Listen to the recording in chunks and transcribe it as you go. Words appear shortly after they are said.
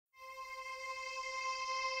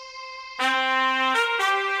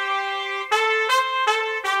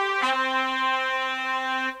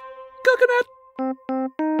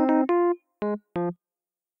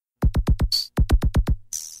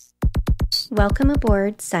Welcome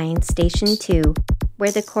aboard Science Station 2,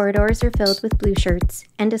 where the corridors are filled with blue shirts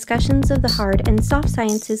and discussions of the hard and soft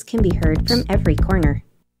sciences can be heard from every corner.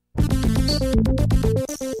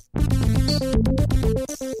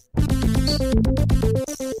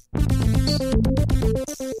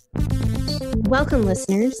 Welcome,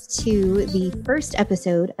 listeners, to the first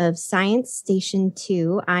episode of Science Station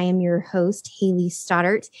 2. I am your host, Hayley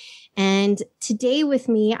Stoddart, and today with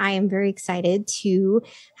me, I am very excited to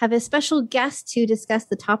have a special guest to discuss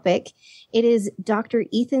the topic. It is Dr.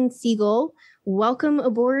 Ethan Siegel. Welcome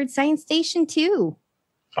aboard Science Station 2.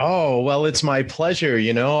 Oh, well, it's my pleasure.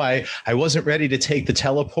 You know, I wasn't ready to take the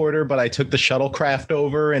teleporter, but I took the shuttlecraft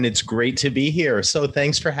over, and it's great to be here. So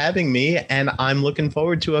thanks for having me, and I'm looking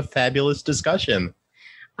forward to a fabulous discussion.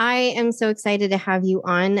 I am so excited to have you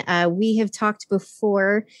on. We have talked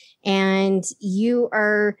before, and you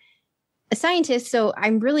are a scientist, so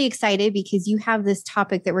I'm really excited because you have this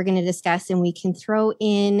topic that we're going to discuss, and we can throw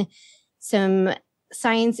in some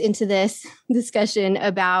science into this discussion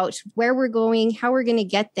about where we're going, how we're going to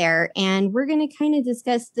get there. And we're going to kind of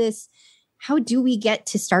discuss this. How do we get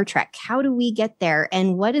to Star Trek? How do we get there?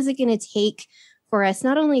 And what is it going to take for us,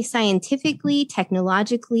 not only scientifically,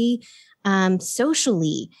 technologically,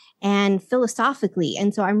 socially, and philosophically?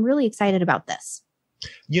 And so I'm really excited about this.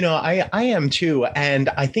 You know, I am too. And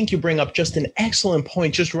I think you bring up just an excellent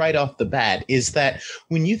point just right off the bat, is that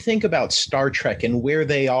when you think about Star Trek and where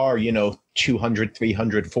they are, 200,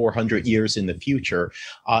 300, 400 years in the future,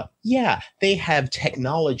 they have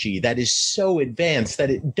technology that is so advanced that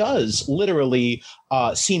it does literally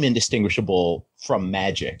seem indistinguishable from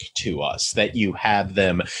magic to us, that you have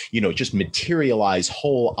them, just materialize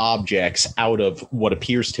whole objects out of what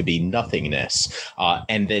appears to be nothingness.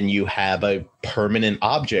 And then you have a permanent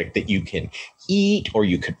object that you can eat, or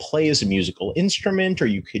you could play as a musical instrument, or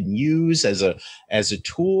you could use as a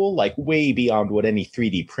tool, like way beyond what any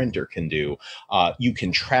 3D printer can do. You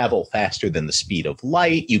can travel faster than the speed of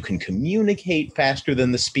light. You can communicate faster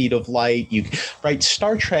than the speed of light. Right?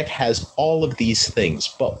 Star Trek has all of these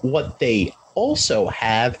things, but what they also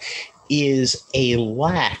have is a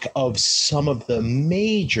lack of some of the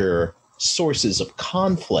major sources of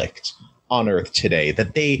conflict on Earth today.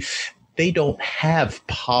 That they don't have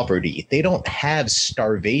poverty. They don't have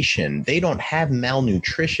starvation. They don't have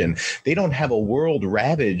malnutrition. They don't have a world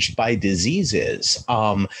ravaged by diseases.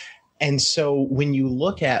 And so when you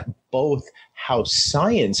look at both how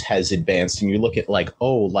science has advanced, and you look at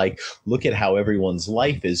look at how everyone's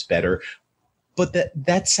life is better. But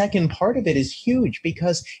that second part of it is huge,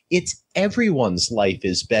 because it's everyone's life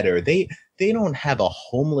is better. They don't have a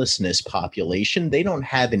homelessness population. They don't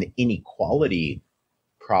have an inequality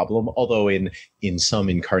problem, although in some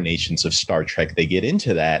incarnations of Star Trek, they get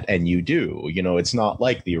into that, and you do. It's not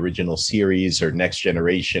like the original series or Next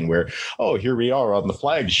Generation where, oh, here we are on the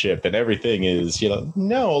flagship and everything is,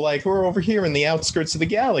 no, like we're over here in the outskirts of the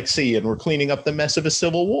galaxy and we're cleaning up the mess of a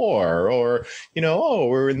civil war, or, oh,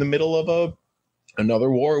 we're in the middle of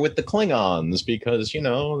another war with the Klingons because,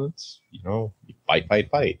 it's,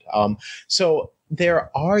 fight. So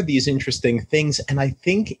there are these interesting things, and I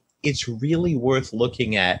think it's really worth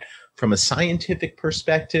looking at from a scientific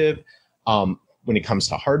perspective when it comes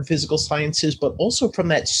to hard physical sciences, but also from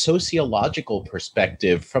that sociological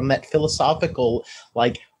perspective, from that philosophical,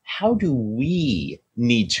 how do we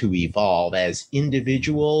need to evolve as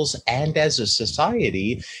individuals and as a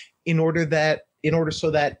society in order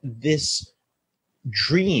so that this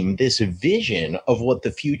dream, this vision of what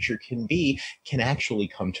the future can be, can actually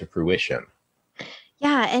come to fruition.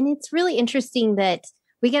 Yeah, and it's really interesting that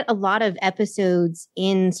we get a lot of episodes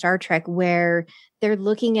in Star Trek where they're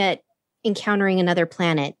looking at encountering another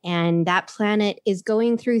planet, and that planet is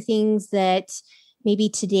going through things that maybe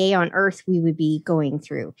today on Earth we would be going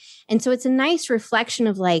through. And so it's a nice reflection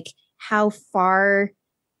of how far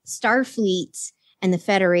Starfleet and the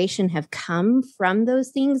Federation have come from those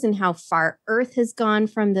things, and how far Earth has gone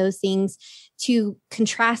from those things, to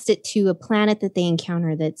contrast it to a planet that they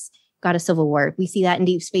encounter that's got a civil war. We see that in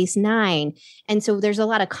Deep Space Nine. And so there's a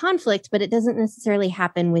lot of conflict, but it doesn't necessarily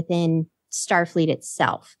happen within Starfleet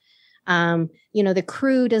itself. The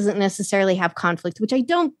crew doesn't necessarily have conflict, which I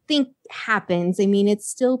don't think happens. I mean, it's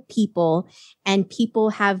still people, and people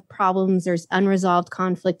have problems. There's unresolved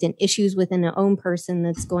conflict and issues within their own person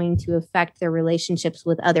that's going to affect their relationships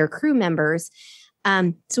with other crew members.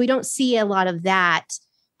 So we don't see a lot of that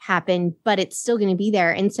happen, but it's still going to be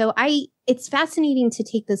there. And so it's fascinating to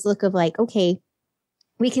take this look of okay,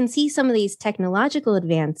 we can see some of these technological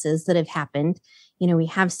advances that have happened, We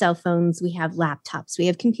have cell phones, we have laptops, we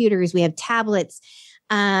have computers, we have tablets.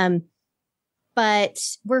 But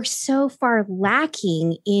we're so far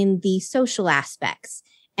lacking in the social aspects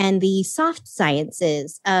and the soft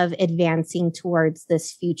sciences of advancing towards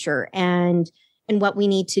this future and what we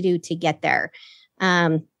need to do to get there.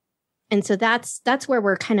 And so that's where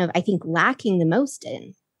we're kind of, I think, lacking the most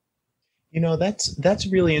in. That's a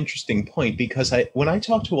really interesting point, because when I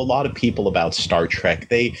talk to a lot of people about Star Trek,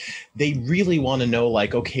 they really want to know,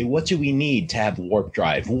 like, okay, what do we need to have warp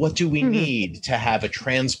drive? What do we need to have a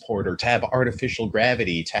transporter, to have artificial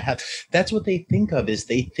gravity, that's what they think of. Is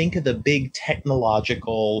they think of the big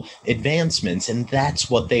technological advancements, and that's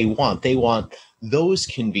what they want. They want those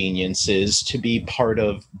conveniences to be part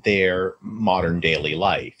of their modern daily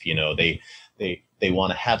life. They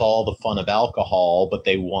want to have all the fun of alcohol, but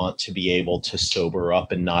they want to be able to sober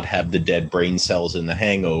up and not have the dead brain cells in the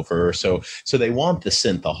hangover. So they want the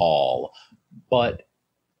synthahol. But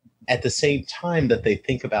at the same time that they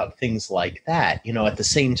think about things like that, at the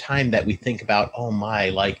same time that we think about, oh my,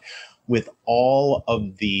 like, with all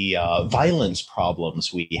of the violence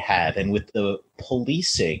problems we have and with the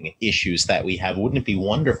policing issues that we have, wouldn't it be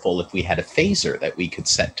wonderful if we had a phaser that we could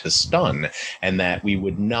set to stun, and that we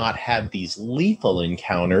would not have these lethal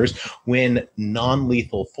encounters when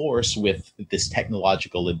non-lethal force with this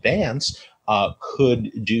technological advance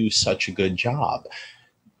could do such a good job?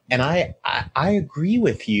 And I agree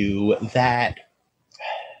with you that,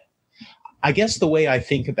 I guess the way I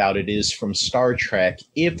think about it is, from Star Trek,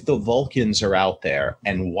 if the Vulcans are out there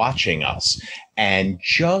and watching us and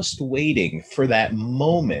just waiting for that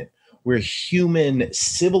moment where human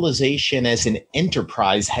civilization as an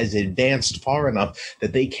enterprise has advanced far enough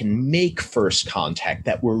that they can make first contact,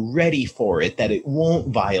 that we're ready for it, that it won't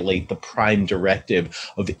violate the prime directive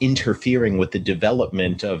of interfering with the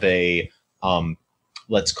development of a,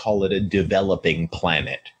 let's call it a developing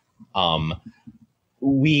planet.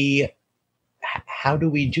 How do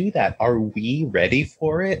we do that? Are we ready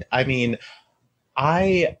for it? I mean,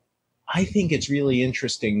 I think it's really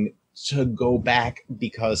interesting to go back,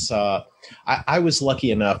 because I was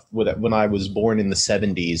lucky enough when I was born in the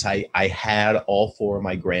 70s. I had all four of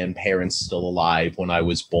my grandparents still alive when I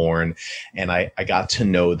was born, and I got to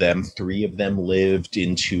know them. Three of them lived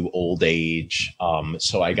into old age,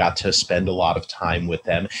 so I got to spend a lot of time with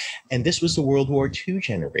them. And this was the World War II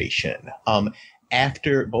generation.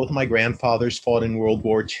 After both of my grandfathers fought in World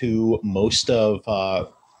War II, most of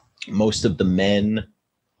the men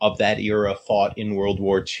of that era fought in World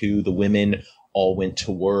War II. The women all went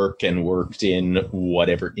to work and worked in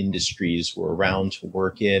whatever industries were around to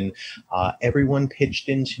work in. Everyone pitched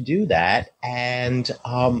in to do that. And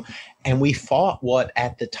we fought what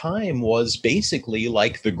at the time was basically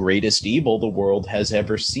like the greatest evil the world has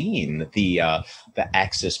ever seen. The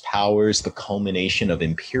Axis powers, the culmination of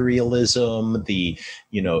imperialism, the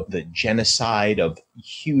genocide of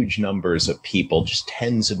huge numbers of people, just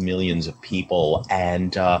tens of millions of people.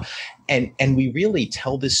 And we really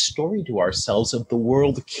tell this story to ourselves of the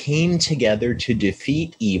world came together to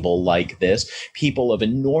defeat evil like this. People of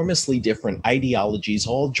enormously different ideologies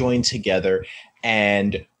all joined together,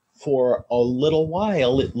 and for a little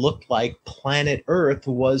while, it looked like planet Earth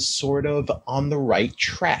was sort of on the right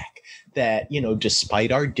track, that,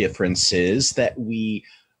 despite our differences, that we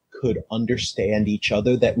could understand each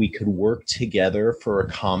other, that we could work together for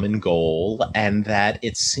a common goal, and that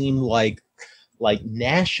it seemed like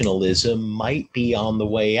nationalism might be on the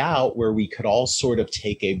way out, where we could all sort of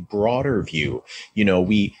take a broader view.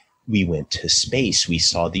 We went to space. We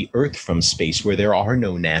saw the Earth from space, where there are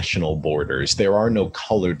no national borders. There are no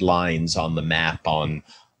colored lines on the map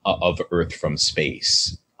of Earth from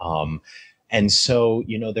space. And so,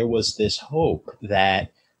 there was this hope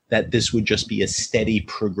that this would just be a steady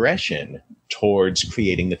progression towards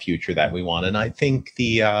creating the future that we want. And I think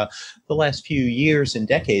the last few years and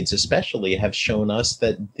decades especially have shown us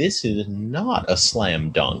that this is not a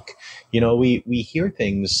slam dunk. We hear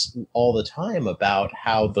things all the time about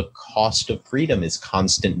how the cost of freedom is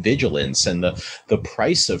constant vigilance, and the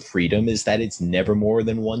price of freedom is that it's never more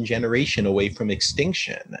than one generation away from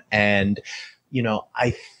extinction. And,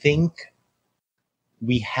 I think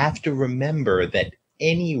we have to remember that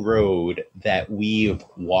any road that we've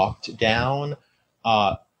walked down,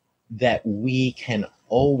 that we can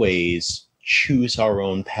always choose our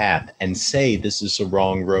own path and say, this is a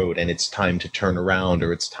wrong road and it's time to turn around,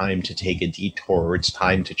 or it's time to take a detour, or it's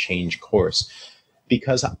time to change course.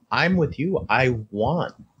 Because I'm with you. I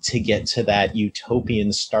want to get to that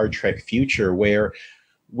utopian Star Trek future where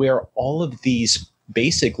all of these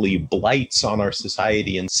basically blights on our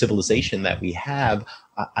society and civilization that we have,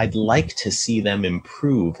 I'd like to see them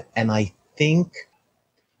improve. And I think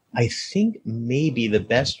I think maybe the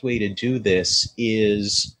best way to do this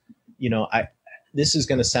is, this is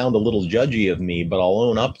going to sound a little judgy of me, but I'll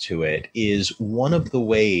own up to it, is one of the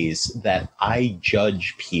ways that I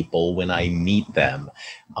judge people when I meet them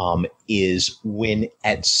is when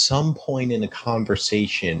at some point in a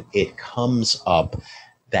conversation, it comes up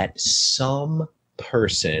that some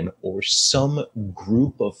person or some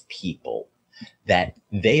group of people that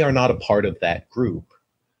they are not a part of that group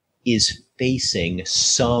is facing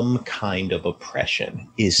some kind of oppression,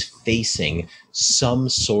 is facing some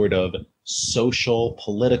sort of social,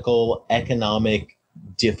 political, economic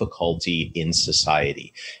difficulty in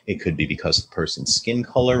society. It could be because of the person's skin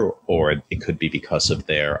color, or it could be because of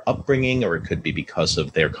their upbringing, or it could be because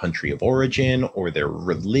of their country of origin, or their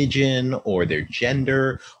religion, or their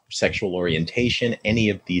gender, or sexual orientation, any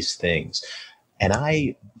of these things. And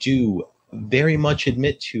I do very much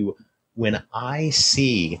admit to, when I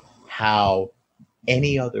see how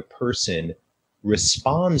any other person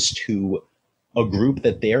responds to a group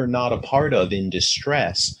that they're not a part of in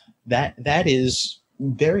distress, that is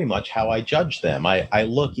very much how I judge them. I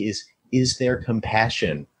look, is there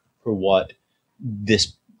compassion for what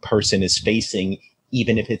this person is facing,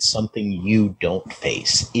 even if it's something you don't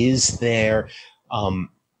face? Is there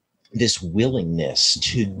this willingness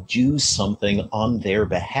to do something on their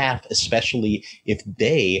behalf, especially if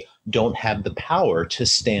they don't have the power to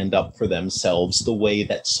stand up for themselves the way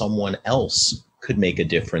that someone else could make a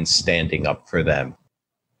difference standing up for them?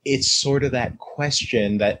 It's sort of that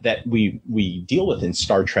question that we deal with in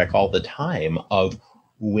Star Trek all the time of,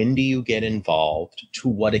 when do you get involved? To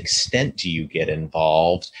what extent do you get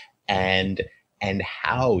involved? And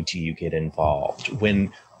how do you get involved?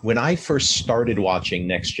 When I first started watching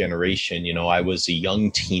Next Generation, I was a young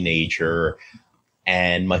teenager,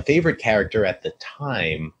 and my favorite character at the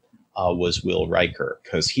time was Will Riker,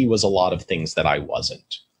 because he was a lot of things that I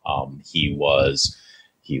wasn't. He was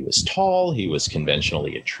tall, he was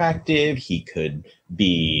conventionally attractive, he could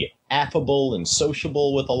be affable and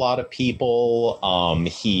sociable with a lot of people.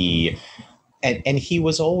 And he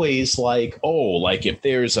was always like, if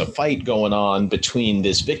there's a fight going on between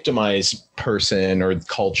this victimized person or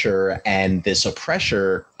culture and this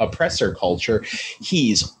oppressor culture,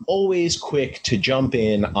 he's always quick to jump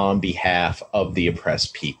in on behalf of the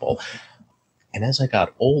oppressed people. And as I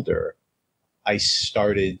got older, I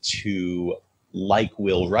started to like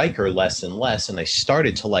Will Riker less and less, and I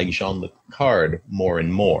started to like Jean-Luc Picard more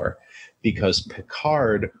and more, because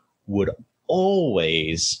Picard would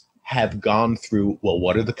always have gone through, well,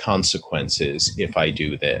 what are the consequences if I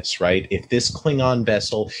do this, right? If this Klingon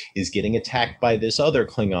vessel is getting attacked by this other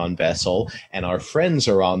Klingon vessel, and our friends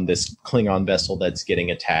are on this Klingon vessel that's getting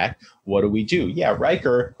attacked, what do we do? Yeah,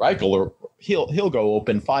 Riker, he'll go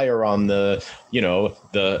open fire on the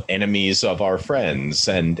enemies of our friends,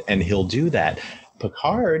 and he'll do that.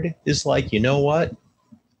 Picard is like, you know what?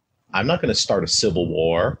 I'm not going to start a civil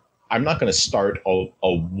war. I'm not going to start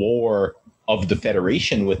a war of the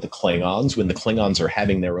Federation with the Klingons when the Klingons are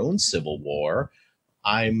having their own civil war.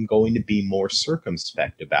 I'm going to be more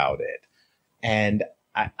circumspect about it. And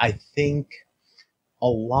I think a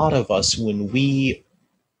lot of us, when we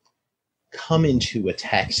come into a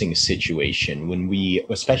taxing situation,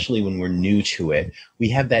 especially when we're new to it, we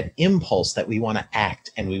have that impulse that we want to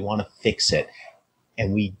act and we want to fix it.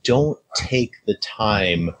 And we don't take the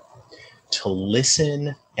time to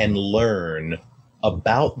listen and learn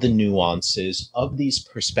about the nuances of these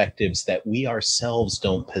perspectives that we ourselves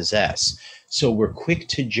don't possess. So we're quick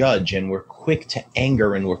to judge, and we're quick to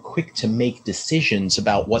anger, and we're quick to make decisions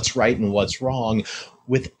about what's right and what's wrong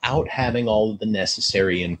without having all of the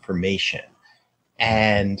necessary information.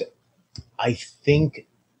 And I think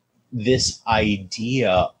this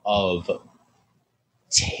idea of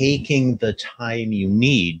taking the time you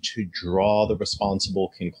need to draw the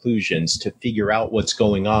responsible conclusions, to figure out what's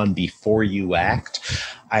going on before you act,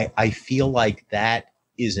 I feel like that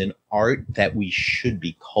is an art that we should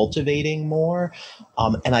be cultivating more.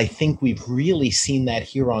 And I think we've really seen that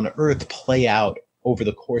here on Earth play out over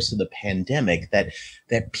the course of the pandemic,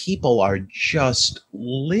 that people are just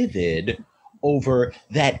livid over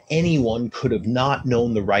that anyone could have not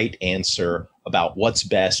known the right answer about what's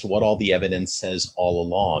best, what all the evidence says all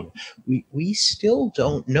along. We still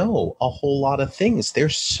don't know a whole lot of things.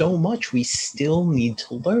 There's so much we still need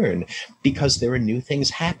to learn, because there are new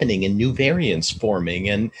things happening and new variants forming,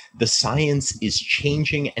 and the science is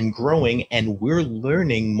changing and growing, and we're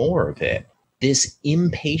learning more of it. This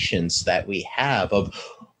impatience that we have of,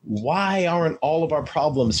 why aren't all of our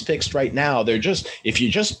problems fixed right now? If you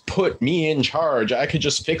just put me in charge, I could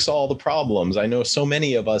just fix all the problems. I know so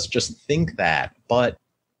many of us just think that, but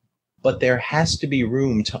but there has to be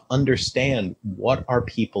room to understand what are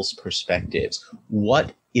people's perspectives,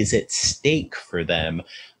 what is at stake for them,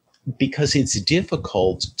 because it's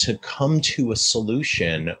difficult to come to a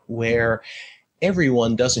solution where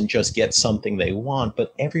everyone doesn't just get something they want,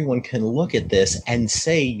 but everyone can look at this and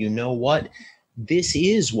say, you know what, this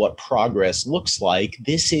is what progress looks like.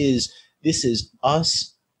 This is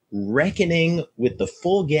us reckoning with the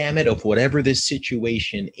full gamut of whatever this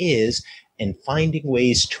situation is and finding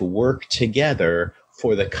ways to work together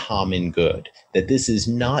for the common good. That this is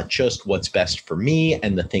not just what's best for me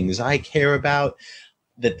and the things I care about,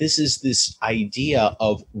 that this is this idea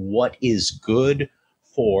of what is good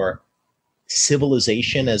for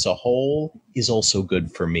civilization as a whole is also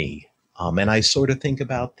good for me. And I sort of think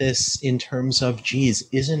about this in terms of, geez,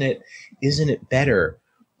 isn't it better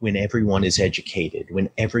when everyone is educated, when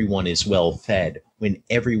everyone is well fed, when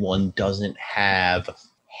everyone doesn't have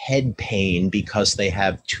head pain because they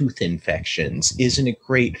have tooth infections? Isn't it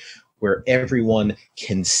great where everyone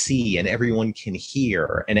can see and everyone can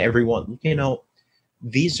hear and everyone,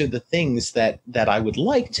 these are the things that I would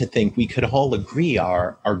like to think we could all agree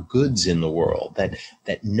are goods in the world,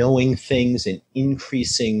 that knowing things and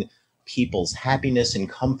increasing people's happiness and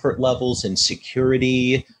comfort levels and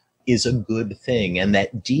security is a good thing, and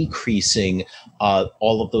that decreasing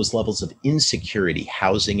all of those levels of insecurity,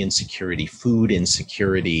 housing insecurity, food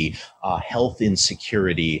insecurity, health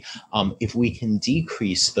insecurity, if we can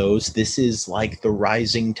decrease those, this is like the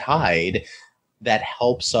rising tide that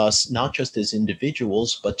helps us not just as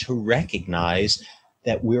individuals, but to recognize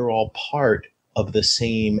that we're all part of the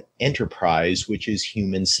same enterprise, which is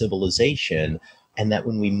human civilization, and that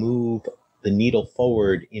when we move the needle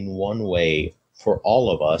forward in one way for all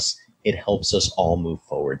of us, it helps us all move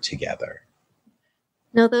forward together.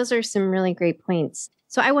 No, those are some really great points.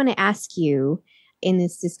 So I want to ask you in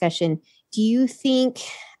this discussion, do you think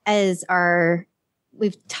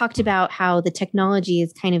we've talked about how the technology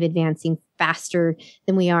is kind of advancing faster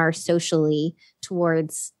than we are socially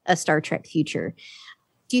towards a Star Trek future.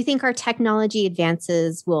 Do you think our technology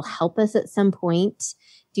advances will help us at some point?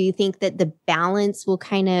 Do you think that the balance will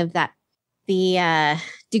the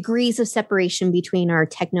degrees of separation between our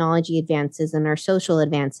technology advances and our social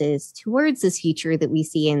advances towards this future that we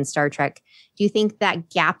see in Star Trek, do you think that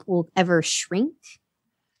gap will ever shrink?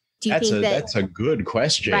 That's a good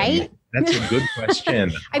question. Right? That's a good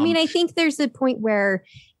question. I mean, I think there's a point where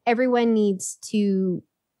everyone needs to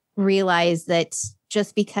realize that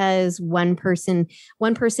just because one person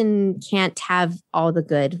can't have all the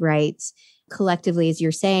good, right? Collectively, as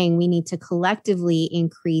you're saying, we need to collectively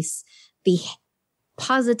increase the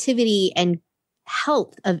positivity and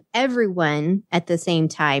health of everyone at the same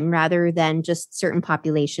time, rather than just certain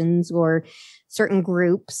populations or certain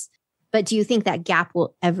groups. But do you think that gap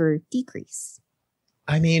will ever decrease?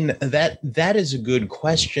 I mean, that is a good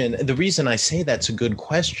question. The reason I say that's a good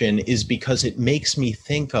question is because it makes me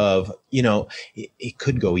think of, it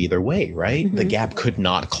could go either way, right? Mm-hmm. The gap could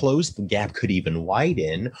not close, the gap could even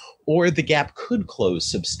widen, or the gap could close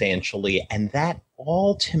substantially. And that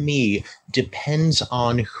all, to me, depends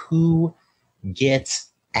on who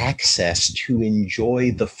gets access to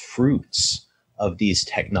enjoy the fruits of these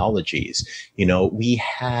technologies. We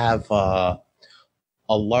have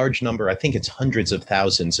a large number, I think it's hundreds of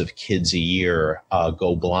thousands of kids a year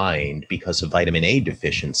go blind because of vitamin A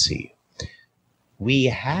deficiency. We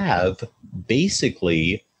have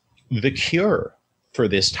basically the cure for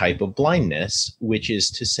this type of blindness, which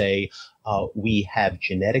is to say we have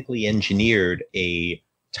genetically engineered a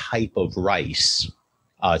type of rice,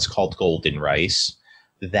 it's called golden rice,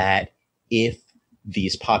 that if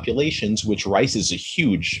these populations, which rice is a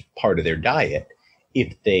huge part of their diet,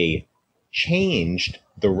 if they changed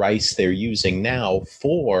the rice they're using now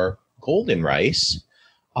for golden rice,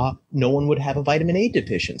 no one would have a vitamin A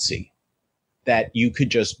deficiency. That you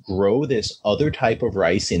could just grow this other type of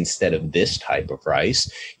rice instead of this type of rice.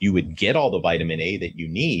 You would get all the vitamin A that you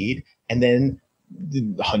need, and then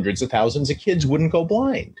hundreds of thousands of kids wouldn't go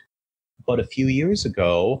blind. But a few years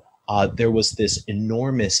ago, there was this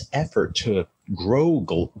enormous effort to grow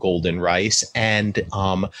golden rice, and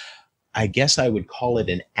I guess I would call it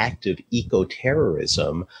an act of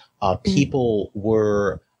eco-terrorism. People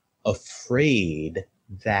were afraid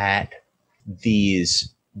that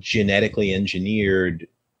these genetically engineered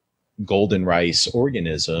golden rice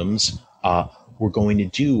organisms were going to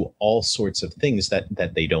do all sorts of things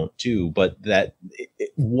that they don't do, but that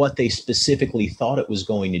what they specifically thought it was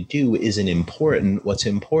going to do isn't important. What's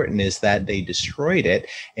important is that they destroyed it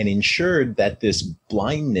and ensured that this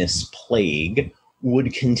blindness plague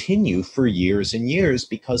would continue for years and years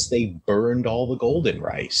because they burned all the golden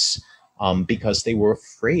rice. because they were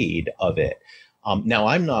afraid of it. Now,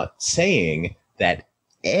 I'm not saying that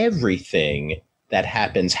everything that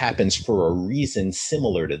happens for a reason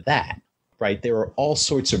similar to that, right? There are all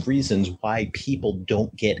sorts of reasons why people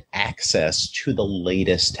don't get access to the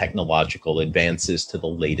latest technological advances, to the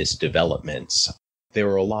latest developments. There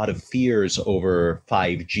are a lot of fears over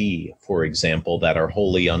 5G, for example, that are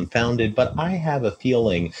wholly unfounded, but I have a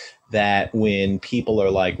feeling that when people are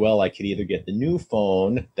like, well, I could either get the new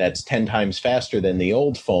phone that's 10 times faster than the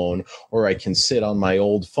old phone, or I can sit on my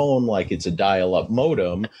old phone like it's a dial-up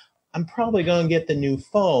modem, I'm probably going to get the new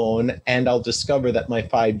phone, and I'll discover that my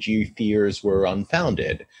 5G fears were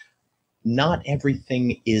unfounded. Not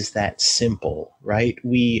everything is that simple, right?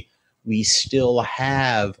 We still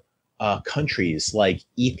have countries like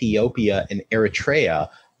Ethiopia and Eritrea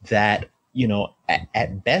that,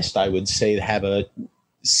 at best, I would say have a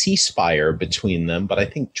ceasefire between them. But I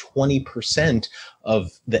think 20% of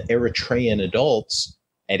the Eritrean adults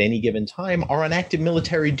at any given time are on active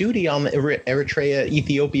military duty on the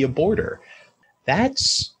Eritrea-Ethiopia border.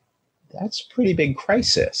 That's a pretty big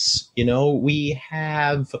crisis. We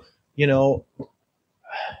have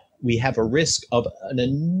a risk of an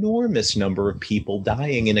enormous number of people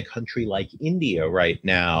dying in a country like India right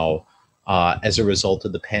now as a result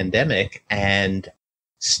of the pandemic. And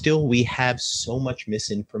still we have so much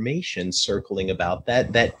misinformation circling about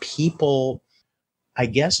that people, I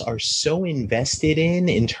guess, are so invested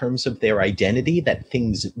in terms of their identity that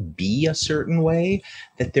things be a certain way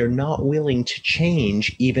that they're not willing to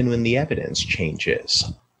change even when the evidence changes.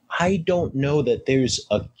 I don't know that there's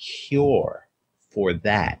a cure for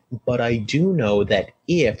that, but I do know that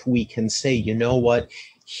if we can say, you know what,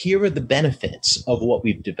 here are the benefits of what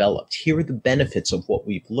we've developed, here are the benefits of what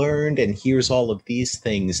we've learned, and here's all of these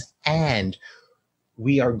things, and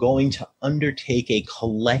we are going to undertake a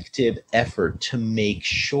collective effort to make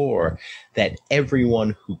sure that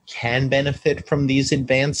everyone who can benefit from these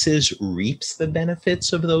advances reaps the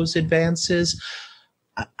benefits of those advances.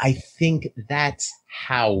 I think that's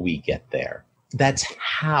how we get there. That's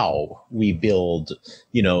how we build,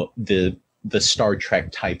 the Star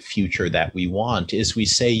Trek type future that we want, is we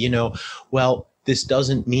say, well, this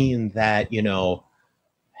doesn't mean that,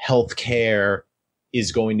 healthcare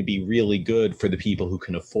is going to be really good for the people who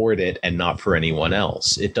can afford it and not for anyone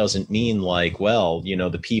else. It doesn't mean like, well,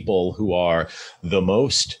 the people who are the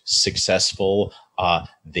most successful,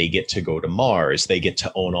 they get to go to Mars, they get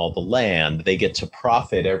to own all the land, they get to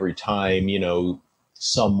profit every time,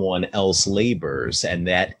 someone else labors, and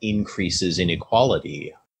that increases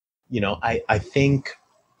inequality. I think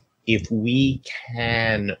if we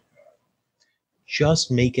can just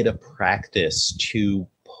make it a practice to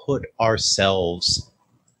put ourselves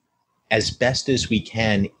as best as we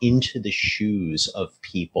can into the shoes of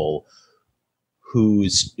people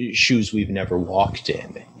whose shoes we've never walked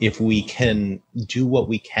in, if we can do what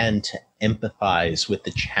we can to empathize with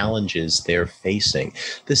the challenges they're facing,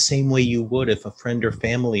 the same way you would if a friend or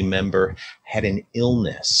family member had an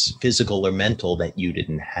illness, physical or mental, that you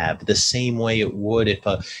didn't have, the same way it would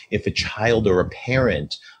if a child or a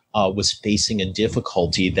parent was facing a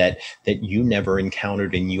difficulty that you never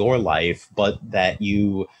encountered in your life, but that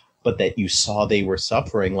you saw they were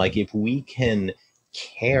suffering. Like, if we can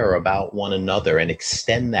care about one another and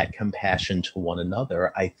extend that compassion to one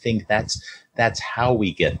another, I think that's how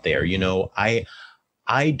we get there. I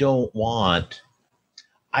don't want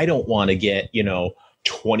to get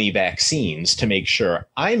 20 vaccines to make sure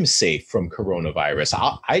I'm safe from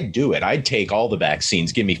coronavirus. I'd do it. I'd take all the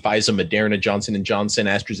vaccines. Give me Pfizer, Moderna, Johnson & Johnson,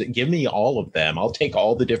 AstraZeneca. Give me all of them. I'll take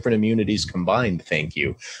all the different immunities combined. Thank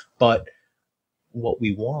you. But what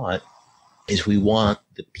we want is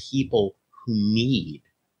the people who need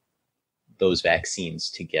those vaccines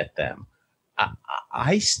to get them.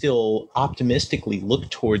 I still optimistically look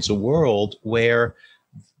towards a world where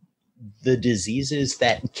the diseases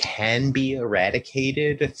that can be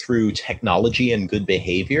eradicated through technology and good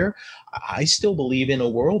behavior, I still believe in a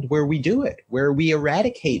world where we do it, where we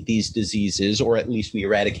eradicate these diseases, or at least we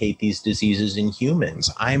eradicate these diseases in humans.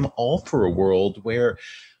 I'm all for a world where,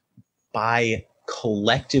 by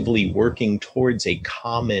collectively working towards a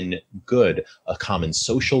common good, a common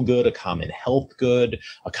social good, a common health good,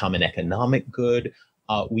 a common economic good,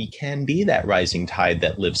 we can be that rising tide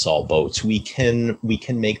that lifts all boats. We can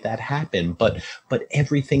make that happen. But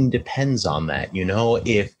everything depends on that.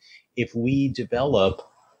 If we develop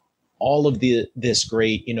all of this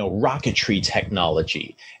great, rocketry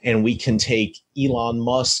technology, and we can take Elon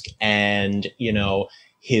Musk and,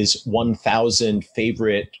 his 1,000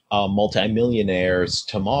 favorite multimillionaires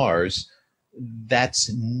to Mars,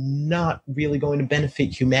 that's not really going to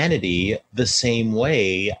benefit humanity the same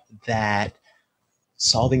way that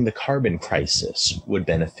solving the carbon crisis would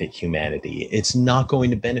benefit humanity. It's not going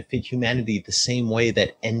to benefit humanity the same way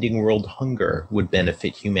that ending world hunger would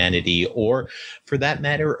benefit humanity, or for that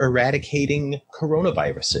matter, eradicating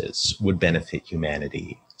coronaviruses would benefit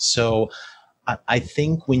humanity. So I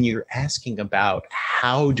think when you're asking about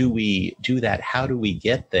how do we do that, how do we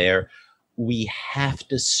get there, we have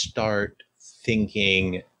to start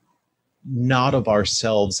thinking not of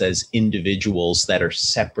ourselves as individuals that are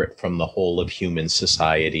separate from the whole of human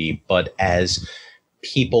society, but as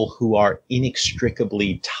people who are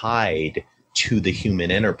inextricably tied to the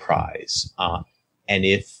human enterprise. And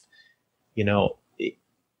if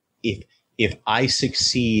I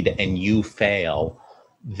succeed and you fail,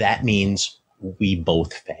 that means we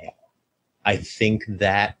both fail. I think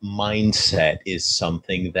that mindset is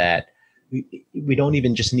something that we don't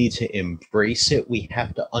even just need to embrace it. We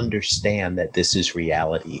have to understand that this is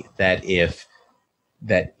reality, that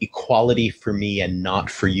equality for me and not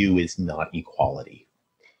for you is not equality.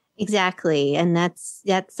 Exactly. And that's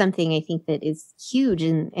something I think that is huge.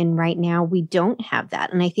 And right now we don't have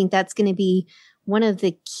that. And I think that's going to be one of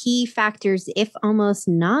the key factors, if almost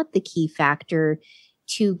not the key factor,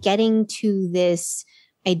 to getting to this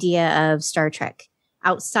idea of Star Trek.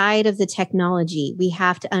 Outside of the technology, we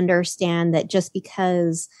have to understand that just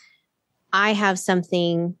because I have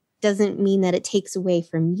something doesn't mean that it takes away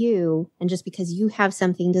from you. And just because you have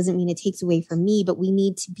something doesn't mean it takes away from me, but we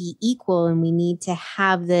need to be equal and we need to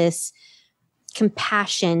have this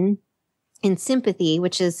compassion and sympathy,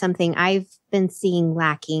 which is something I've been seeing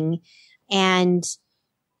lacking. And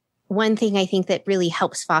one thing I think that really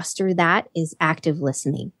helps foster that is active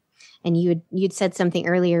listening. And you'd said something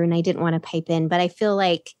earlier and I didn't want to pipe in, but I feel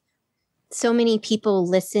like so many people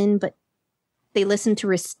listen, but they listen to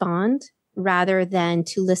respond rather than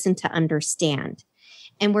to listen to understand.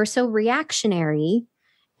 And we're so reactionary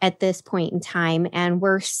at this point in time, and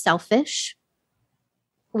we're selfish.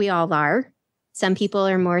 We all are. Some people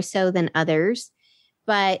are more so than others.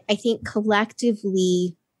 But I think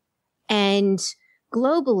collectively and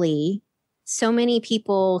globally, so many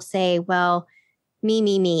people say, well,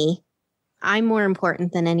 me. I'm more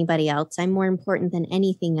important than anybody else. I'm more important than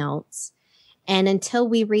anything else. And until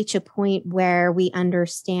we reach a point where we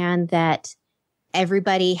understand that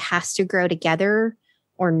everybody has to grow together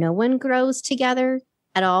or no one grows together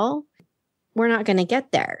at all, we're not going to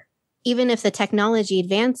get there. Even if the technology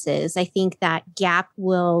advances, I think that gap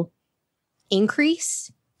will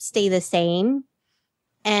increase, stay the same,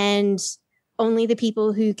 and only the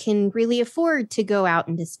people who can really afford to go out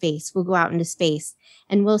into space will go out into space.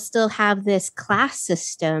 And we'll still have this class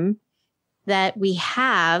system that we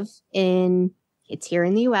have it's here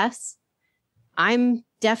in the US. I'm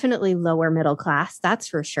definitely lower middle class, that's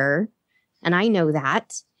for sure. And I know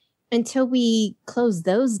that. Until we close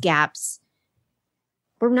those gaps,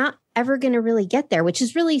 we're not ever going to really get there, which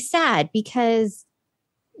is really sad because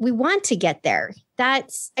we want to get there.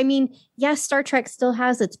 Yes, Star Trek still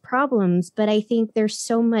has its problems, but I think there's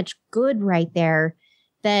so much good right there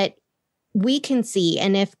that we can see.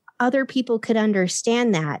 And if other people could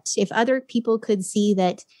understand that, if other people could see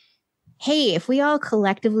that, hey, if we all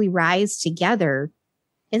collectively rise together,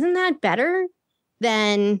 isn't that better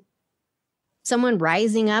than someone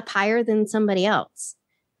rising up higher than somebody else?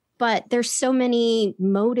 But there's so many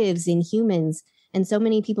motives in humans, and so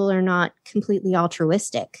many people are not completely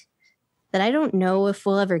altruistic, that I don't know if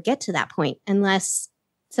we'll ever get to that point unless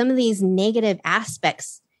some of these negative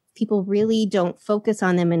aspects, people really don't focus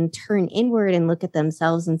on them and turn inward and look at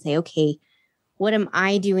themselves and say, okay, what am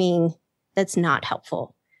I doing that's not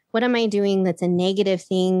helpful? What am I doing that's a negative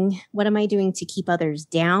thing? What am I doing to keep others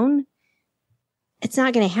down? It's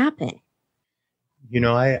not going to happen.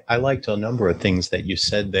 I liked a number of things that you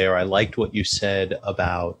said there. I liked what you said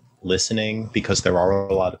about listening, because there are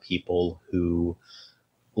a lot of people who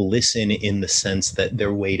listen in the sense that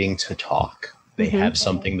they're waiting to talk. They have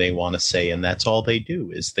something they want to say, and that's all they do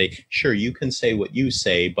is sure, you can say what you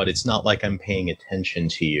say, but it's not like I'm paying attention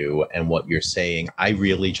to you and what you're saying. I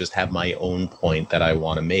really just have my own point that I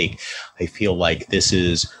want to make. I feel like this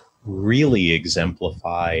is really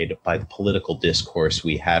exemplified by the political discourse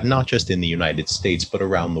we have, not just in the United States, but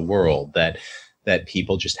around the world, that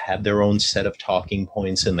people just have their own set of talking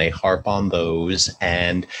points and they harp on those.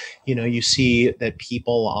 And, you see that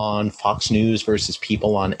people on Fox News versus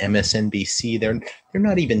people on MSNBC, they're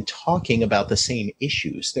not even talking about the same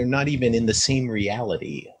issues. They're not even in the same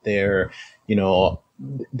reality. They're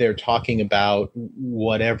talking about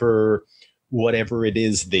whatever it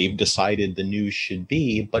is they've decided the news should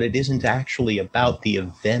be, but it isn't actually about the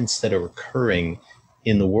events that are occurring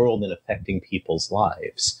in the world and affecting people's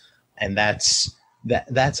lives. And that's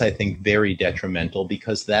that's, I think, very detrimental,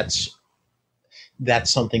 because that's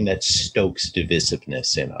something that stokes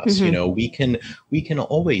divisiveness in us. Mm-hmm. You know, we can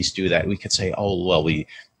always do that. We could say, oh, well,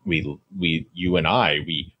 you and I,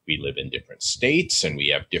 we live in different states, and we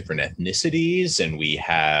have different ethnicities, and we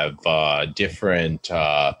have different,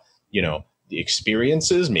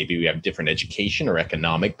 experiences. Maybe we have different education or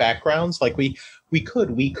economic backgrounds. Like we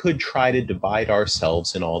could try to divide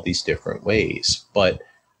ourselves in all these different ways, but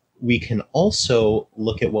we can also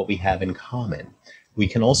look at what we have in common. We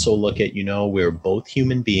can also look at, we're both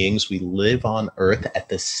human beings. We live on Earth at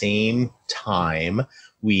the same time.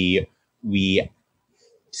 We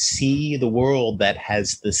see the world that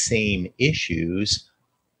has the same issues.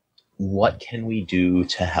 What can we do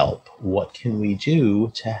to help? What can we do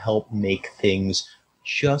to help make things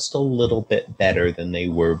just a little bit better than they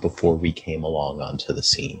were before we came along onto the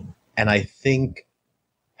scene? And I think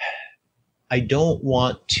I don't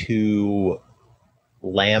want to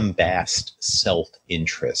lambast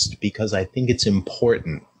self-interest, because I think it's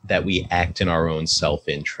important that we act in our own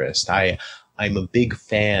self-interest. I'm a big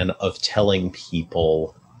fan of telling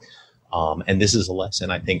people, and this is a lesson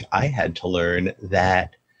I think I had to learn,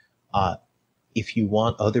 that if you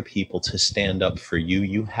want other people to stand up for you,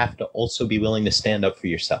 you have to also be willing to stand up for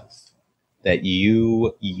yourself. That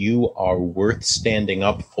you are worth standing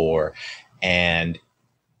up for, and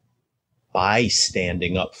by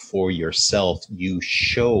standing up for yourself, you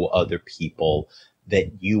show other people that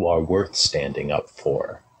you are worth standing up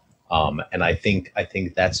for. And I think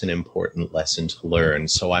that's an important lesson to learn.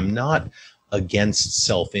 So I'm not against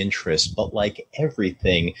self-interest, but like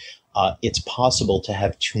everything, it's possible to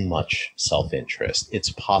have too much self-interest.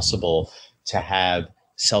 It's possible to have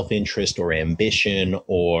self-interest or ambition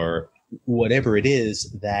or whatever it is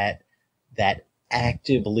that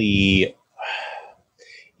actively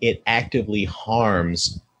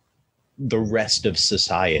harms the rest of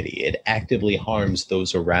society. It actively harms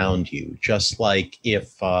those around you. Just like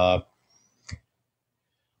if, I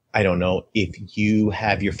don't know, if you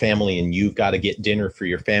have your family and you've got to get dinner for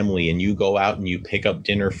your family, and you go out and you pick up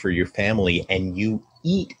dinner for your family and you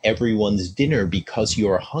eat everyone's dinner because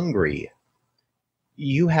you're hungry,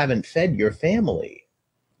 you haven't fed your family.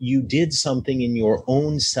 You did something in your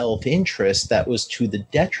own self-interest that was to the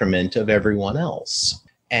detriment of everyone else.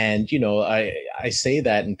 And, I say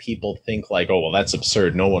that and people think like, oh, well, that's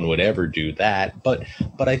absurd. No one would ever do that. But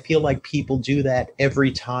I feel like people do that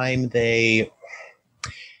every time they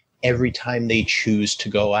choose to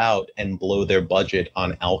go out and blow their budget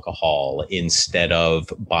on alcohol instead of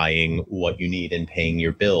buying what you need and paying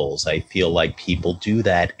your bills. I feel like people do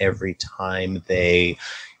that every time they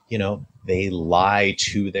lie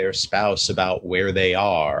to their spouse about where they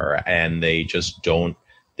are, and they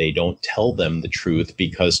don't tell them the truth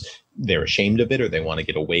because they're ashamed of it, or they want to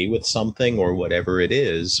get away with something, or whatever it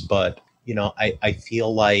is. But, I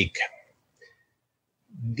feel like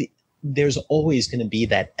there's always going to be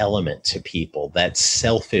that element to people, that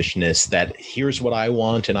selfishness, that here's what I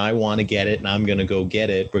want and I want to get it and I'm going to go get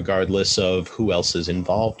it regardless of who else is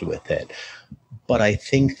involved with it. But I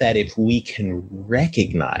think that if we can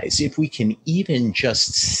recognize, if we can even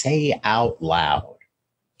just say out loud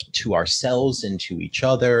to ourselves and to each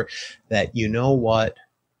other that, you know what,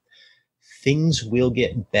 things will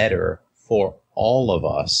get better for all of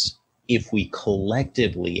us if we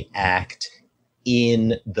collectively act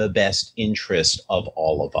in the best interest of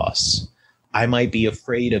all of us. I might be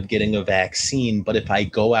afraid of getting a vaccine, but if I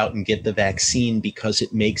go out and get the vaccine because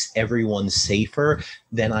it makes everyone safer,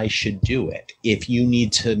 then I should do it. If you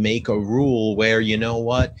need to make a rule where, you know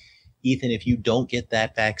what, Ethan, if you don't get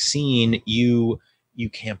that vaccine, you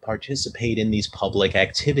can't participate in these public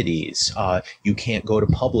activities. You can't go to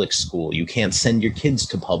public school. You can't send your kids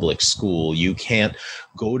to public school. You can't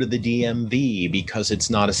go to the DMV because it's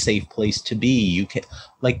not a safe place to be. You can,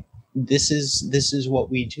 like, this is what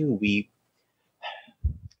we do.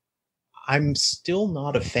 I'm still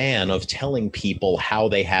not a fan of telling people how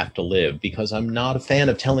they have to live, because I'm not a fan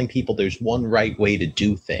of telling people there's one right way to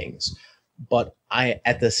do things. But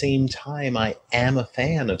at the same time, I am a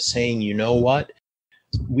fan of saying, you know what?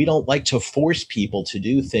 We don't like to force people to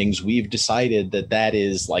do things. We've decided that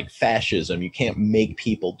is like fascism. You can't make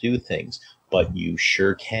people do things, but you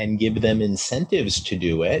sure can give them incentives to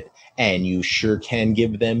do it. And you sure can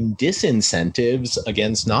give them disincentives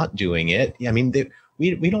against not doing it. I mean,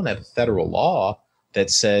 we don't have a federal law that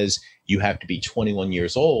says you have to be 21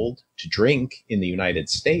 years old to drink in the United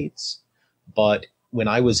States. But when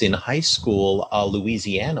I was in high school,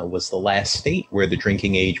 Louisiana was the last state where the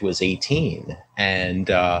drinking age was 18. And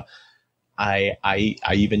I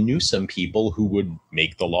even knew some people who would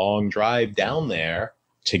make the long drive down there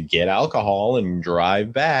to get alcohol and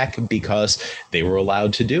drive back because they were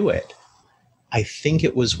allowed to do it. I think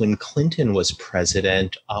it was when Clinton was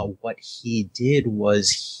president, what he did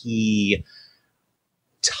was he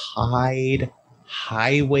tied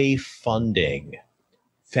highway funding,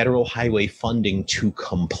 federal highway funding, to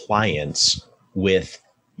compliance with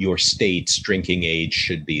your state's drinking age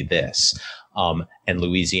should be this. And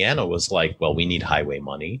Louisiana was like, well, we need highway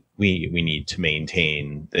money. We need to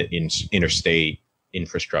maintain the interstate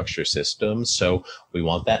infrastructure system. So we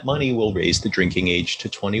want that money. We'll raise the drinking age to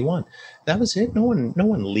 21. That was it. No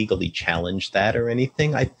one legally challenged that or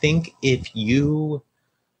anything. I think if you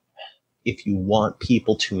want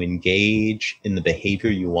people to engage in the behavior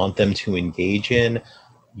you want them to engage in,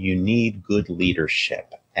 you need good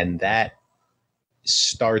leadership. And that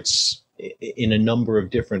starts in a number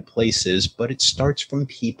of different places, but it starts from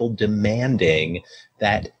people demanding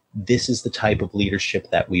that this is the type of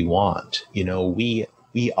leadership that we want. You know, we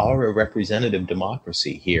are a representative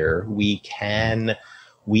democracy here. We can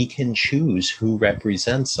choose who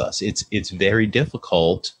represents us. It's very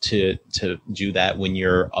difficult to do that when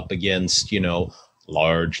you're up against, you know,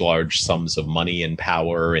 large sums of money and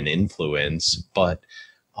power and influence. But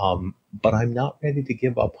I'm not ready to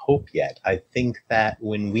give up hope yet. I think that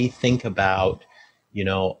when we think about, you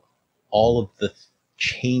know, all of the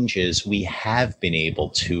changes we have been able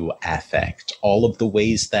to affect, all of the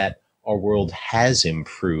ways that our world has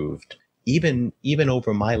improved, even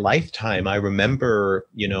over my lifetime, I remember,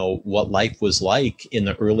 you know, what life was like in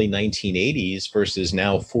the early 1980s versus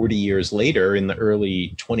now 40 years later in the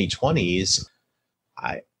early 2020s.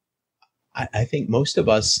 I think most of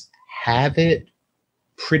us have it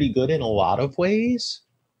pretty good in a lot of ways,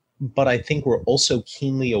 but I think we're also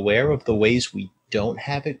keenly aware of the ways we don't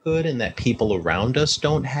have it good and that people around us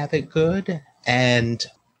don't have it good. And,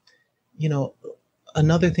 you know,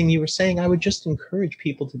 another thing you were saying, I would just encourage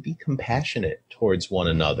people to be compassionate towards one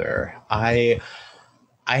another. I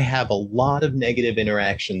have a lot of negative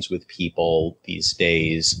interactions with people these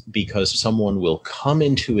days because someone will come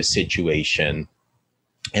into a situation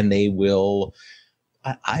and they will,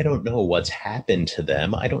 I don't know what's happened to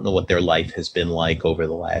them. I don't know what their life has been like over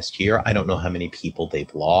the last year. I don't know how many people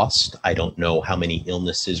they've lost. I don't know how many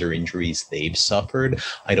illnesses or injuries they've suffered.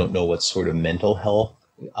 I don't know what sort of mental health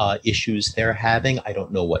issues they're having. I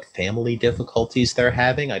don't know what family difficulties they're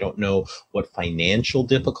having. I don't know what financial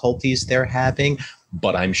difficulties they're having,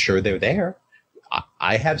 but I'm sure they're there.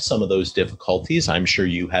 I have some of those difficulties. I'm sure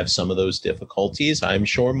you have some of those difficulties. I'm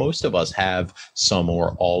sure most of us have some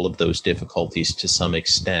or all of those difficulties to some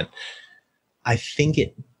extent. I think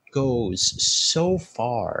it goes so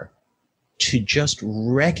far to just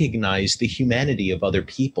recognize the humanity of other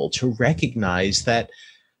people, to recognize that,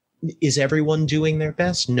 is everyone doing their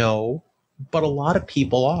best? No, but a lot of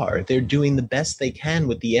people are. They're doing the best they can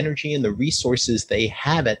with the energy and the resources they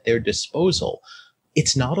have at their disposal.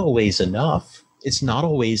 It's not always enough. It's not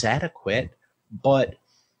always adequate, but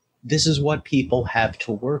this is what people have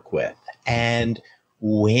to work with. And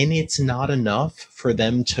when it's not enough for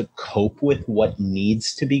them to cope with what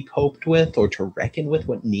needs to be coped with or to reckon with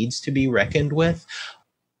what needs to be reckoned with,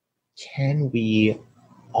 can we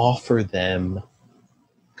offer them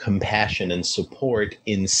compassion and support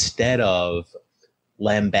instead of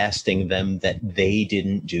lambasting them that they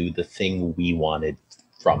didn't do the thing we wanted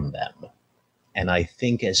from them? And I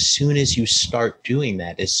think as soon as you start doing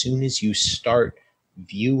that, as soon as you start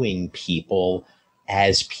viewing people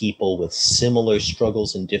as people with similar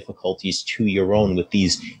struggles and difficulties to your own, with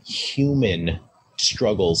these human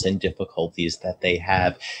struggles and difficulties that they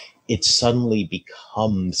have, it suddenly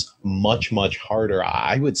becomes much, much harder.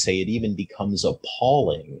 I would say it even becomes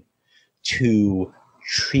appalling to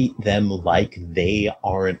treat them like they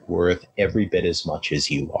aren't worth every bit as much as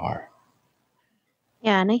you are.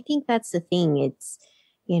 Yeah, and I think that's the thing. It's,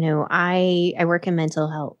 you know, I work in mental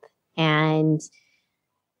health and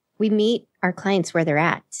we meet our clients where they're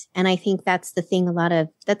at. And I think that's the thing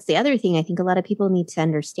that's the other thing I think a lot of people need to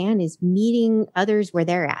understand is meeting others where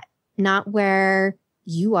they're at, not where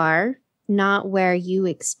you are, not where you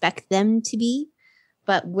expect them to be,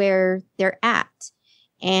 but where they're at.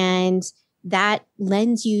 And that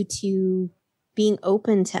lends you to being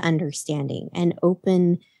open to understanding and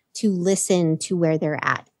open to listen to where they're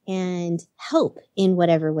at and help in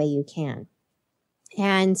whatever way you can.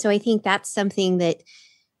 And so I think that's something that,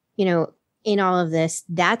 you know, in all of this,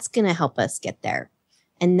 that's going to help us get there.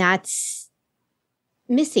 And that's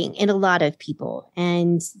missing in a lot of people.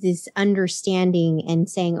 And this understanding and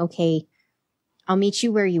saying, okay, I'll meet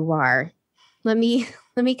you where you are. Let me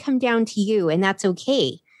come down to you. And that's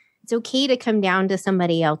okay. It's okay to come down to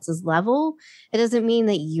somebody else's level. It doesn't mean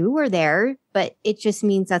that you were there, but it just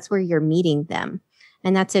means that's where you're meeting them.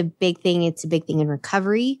 And that's a big thing. It's a big thing in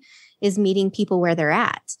recovery, is meeting people where they're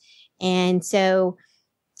at. And so,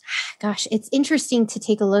 gosh, it's interesting to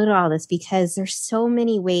take a look at all this, because there's so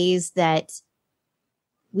many ways that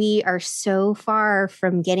we are so far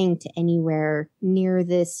from getting to anywhere near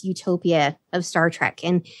this utopia of Star Trek.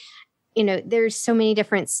 And, you know, there's so many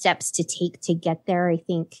different steps to take to get there. I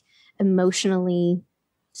think emotionally,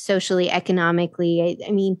 socially, economically.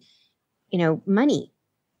 I mean, you know,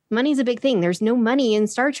 money's a big thing. There's no money in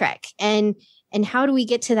Star Trek. And how do we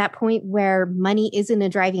get to that point where money isn't a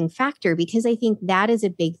driving factor? Because I think that is a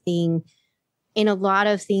big thing in a lot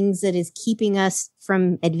of things that is keeping us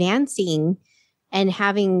from advancing and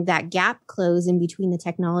having that gap close in between the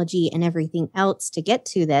technology and everything else to get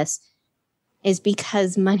to this, is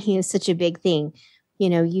because money is such a big thing. You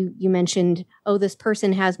know, you mentioned, oh, this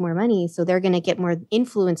person has more money, so they're going to get more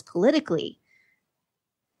influence politically.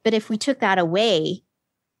 But if we took that away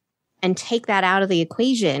and take that out of the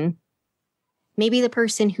equation, maybe the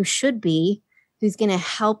person who should be, who's going to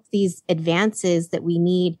help these advances that we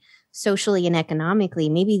need socially and economically,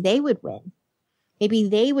 maybe they would win. Maybe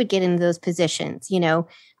they would get into those positions. You know,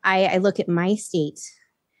 I look at my state.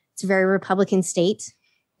 It's a very Republican state.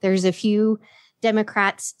 There's a few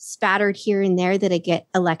Democrats spattered here and there that get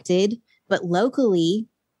elected, but locally,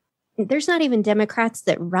 there's not even Democrats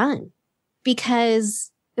that run,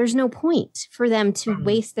 because there's no point for them to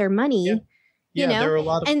waste their money. Yeah. You know? There are a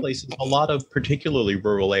lot of places, a lot of particularly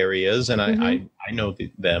rural areas, and I know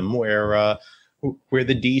them where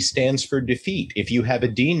the D stands for defeat. If you have a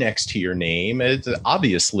D next to your name, it's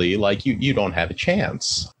obviously like you don't have a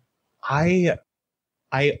chance. I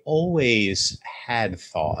always had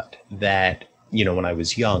thought that, you know, when I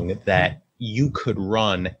was young, that you could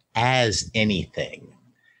run as anything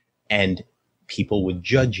and people would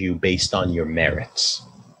judge you based on your merits.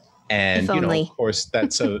 And, you know, of course,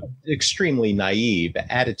 that's a extremely naive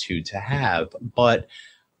attitude to have, but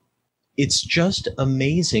it's just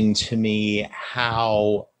amazing to me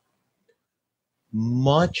how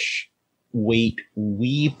much weight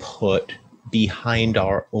we put behind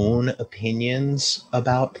our own opinions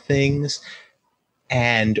about things.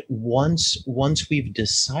 And once we've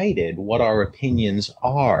decided what our opinions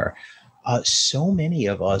are, so many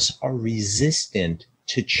of us are resistant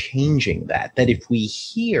to changing that if we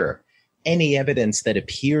hear any evidence that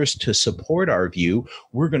appears to support our view,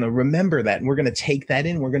 we're going to remember that and we're going to take that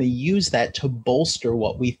in. We're going to use that to bolster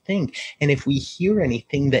what we think. And if we hear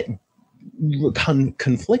anything that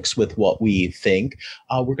conflicts with what we think,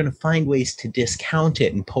 we're going to find ways to discount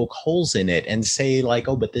it and poke holes in it and say like,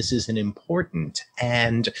 oh, but this isn't important.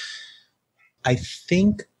 And I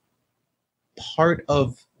think part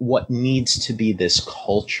of what needs to be this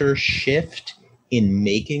culture shift in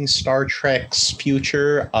making Star Trek's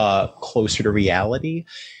future closer to reality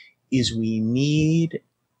is we need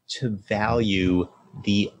to value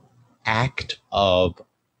the act of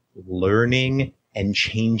learning and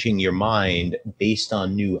changing your mind based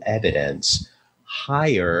on new evidence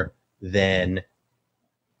higher than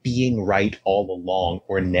being right all along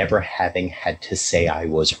or never having had to say I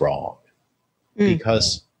was wrong.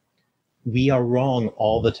 Because we are wrong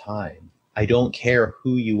all the time. I don't care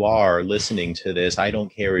who you are listening to this. I don't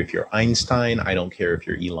care if you're Einstein. I don't care if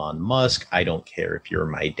you're Elon Musk. I don't care if you're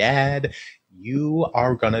my dad. You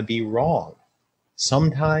are going to be wrong.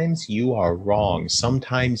 Sometimes you are wrong.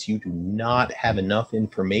 Sometimes you do not have enough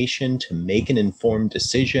information to make an informed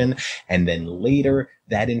decision, and then later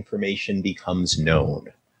that information becomes known.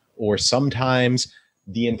 Or sometimes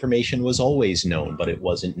the information was always known, but it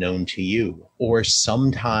wasn't known to you. Or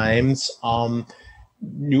sometimes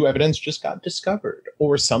new evidence just got discovered.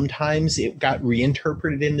 Or sometimes it got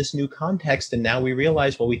reinterpreted in this new context, and now we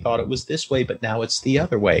realize, well, we thought it was this way, but now it's the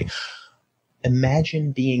other way.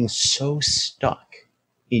 Imagine being so stuck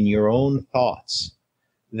in your own thoughts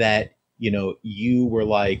that, you know, you were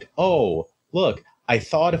like, oh, look, I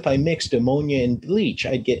thought if I mixed ammonia and bleach,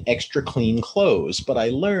 I'd get extra clean clothes. But I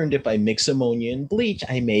learned if I mix ammonia and bleach,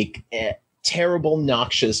 I make a terrible,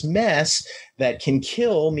 noxious mess that can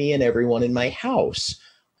kill me and everyone in my house.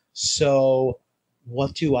 So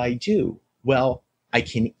what do? Well, I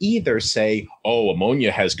can either say, oh,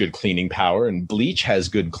 ammonia has good cleaning power and bleach has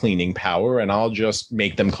good cleaning power, and I'll just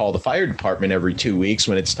make them call the fire department every 2 weeks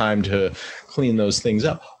when it's time to clean those things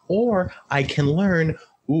up. Or I can learn,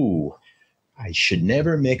 ooh, I should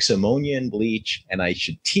never mix ammonia and bleach, and I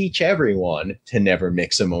should teach everyone to never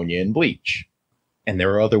mix ammonia and bleach. And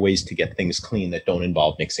there are other ways to get things clean that don't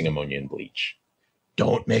involve mixing ammonia and bleach.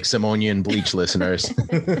 Don't mix ammonia and bleach, listeners.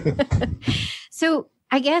 So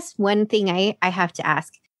I guess one thing I have to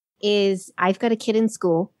ask is I've got a kid in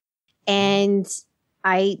school, and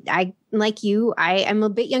I like you, I am a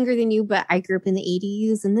bit younger than you, but I grew up in the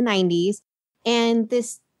 80s and the 90s. And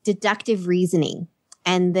this deductive reasoning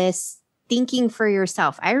and this thinking for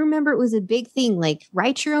yourself. I remember it was a big thing, like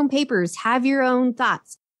write your own papers, have your own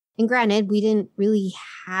thoughts. And granted, we didn't really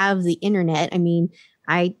have the internet. I mean,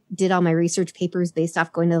 I did all my research papers based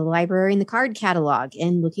off going to the library and the card catalog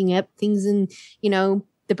and looking up things in,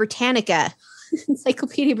 the Britannica,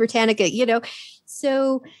 Encyclopedia Britannica,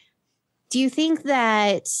 So do you think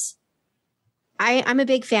that I'm a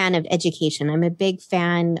big fan of education? I'm a big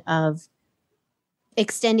fan of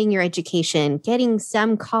extending your education, getting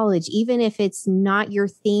some college, even if it's not your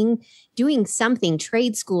thing, doing something,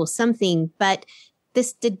 trade school, something, but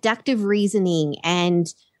this deductive reasoning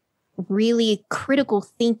and really critical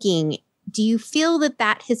thinking, do you feel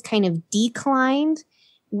that has kind of declined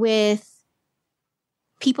with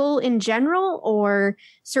people in general, or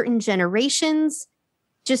certain generations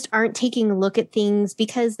just aren't taking a look at things?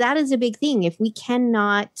 Because that is a big thing. If we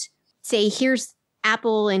cannot say, here's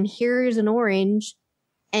apple and here's an orange,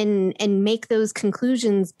 and make those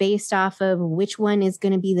conclusions based off of which one is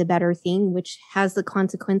going to be the better thing, which has the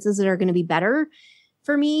consequences that are going to be better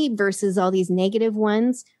for me versus all these negative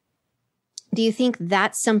ones. Do you think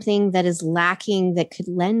that's something that is lacking that could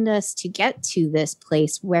lend us to get to this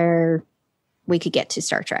place where we could get to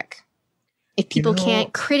Star Trek? If people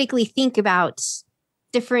can't critically think about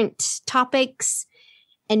different topics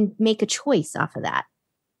and make a choice off of that.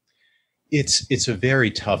 It's a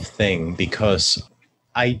very tough thing, because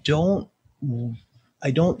I don't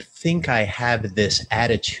think I have this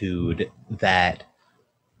attitude that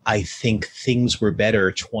I think things were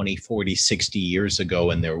better 20, 40, 60 years ago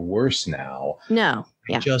and they're worse now. No.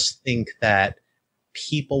 Yeah. I just think that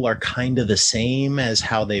people are kind of the same as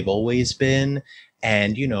how they've always been.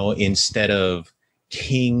 And, instead of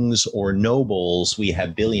kings or nobles, we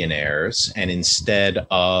have billionaires. And instead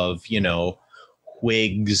of,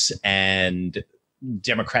 Whigs and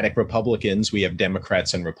Democratic Republicans, we have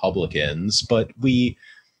Democrats and Republicans. But we,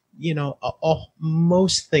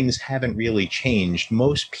 most things haven't really changed.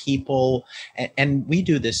 Most people, and we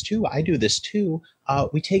do this too, I do this too,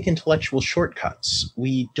 we take intellectual shortcuts.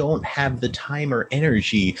 We don't have the time or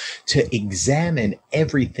energy to examine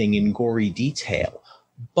everything in gory detail.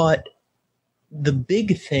 But the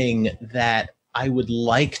big thing that I would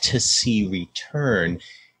like to see return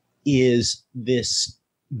is this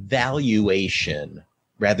valuation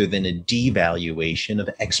rather than a devaluation of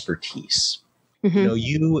expertise.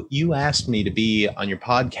 Mm-hmm. You asked me to be on your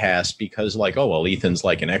podcast because Ethan's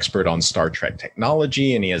like an expert on Star Trek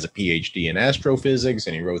technology, and he has a PhD in astrophysics,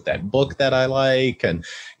 and he wrote that book that I like. And,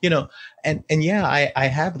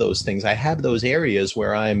 I have those things. I have those areas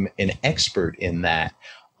where I'm an expert in that.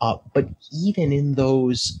 But even in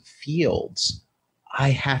those fields, I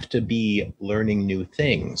have to be learning new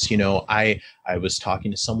things. I was talking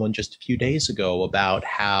to someone just a few days ago about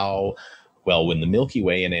how, when the Milky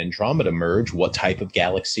Way and Andromeda merge, what type of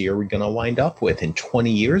galaxy are we going to wind up with? And 20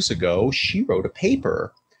 years ago, she wrote a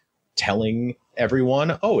paper telling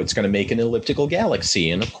everyone, it's going to make an elliptical galaxy.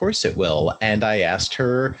 And of course it will. And I asked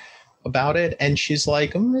her about it, and she's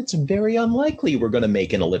like, it's very unlikely we're going to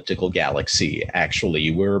make an elliptical galaxy. Actually,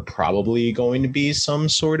 we're probably going to be some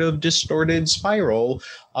sort of distorted spiral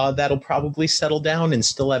that'll probably settle down and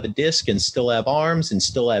still have a disk and still have arms and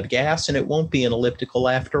still have gas, and it won't be an elliptical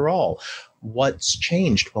after all. What's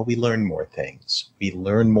changed? Well, we learned more things. We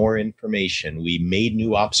learned more information. We made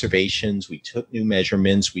new observations. We took new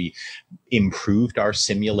measurements. We improved our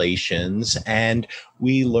simulations, and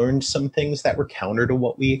we learned some things that were counter to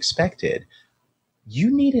what we expected. You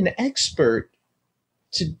need an expert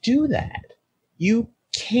to do that. You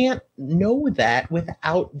can't know that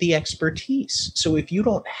without the expertise. So if you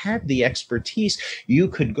don't have the expertise, you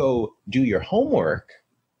could go do your homework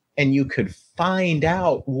and you could find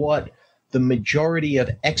out what the majority of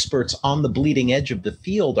experts on the bleeding edge of the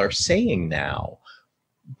field are saying now.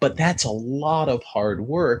 But that's a lot of hard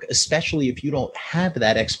work, especially if you don't have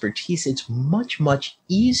that expertise. It's much, much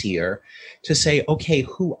easier to say, okay,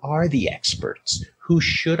 who are the experts? Who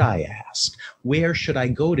should I ask? Where should I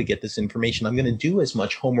go to get this information? I'm going to do as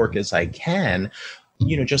much homework as I can.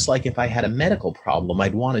 Just like if I had a medical problem,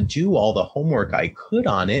 I'd want to do all the homework I could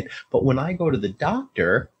on it. But when I go to the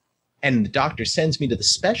doctor, and the doctor sends me to the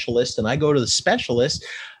specialist, and I go to the specialist,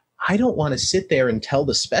 I don't want to sit there and tell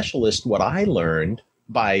the specialist what I learned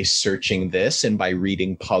by searching this and by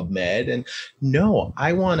reading PubMed. And no,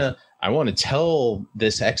 I want to tell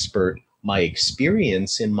this expert my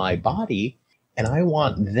experience in my body, and I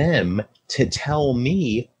want them to tell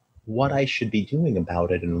me what I should be doing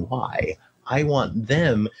about it and why. I want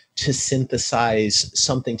them to synthesize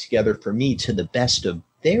something together for me to the best of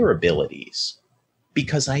their abilities,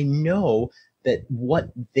 because I know that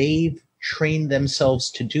what they've trained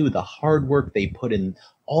themselves to do, the hard work they put in,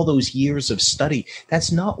 all those years of study,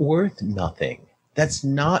 that's not worth nothing. That's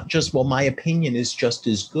not just, well, my opinion is just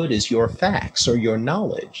as good as your facts or your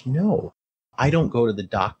knowledge. No. I don't go to the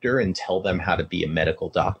doctor and tell them how to be a medical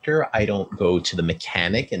doctor. I don't go to the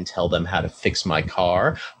mechanic and tell them how to fix my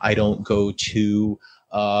car. I don't go to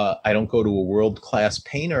a world-class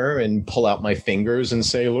painter and pull out my fingers and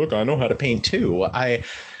say, look, I know how to paint too. I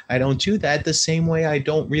don't do that. The same way I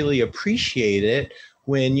don't really appreciate it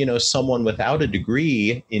when, someone without a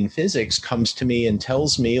degree in physics comes to me and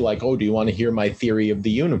tells me, like, oh, do you want to hear my theory of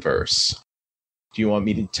the universe? Do you want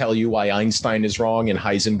me to tell you why Einstein is wrong and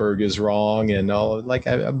Heisenberg is wrong? And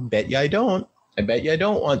I bet you I don't. I bet you I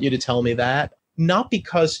don't want you to tell me that. Not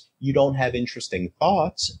because you don't have interesting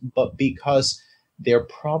thoughts, but because there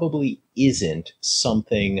probably isn't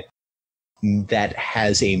something that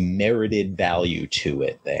has a merited value to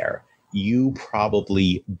it there. You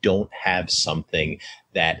probably don't have something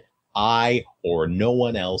that I or no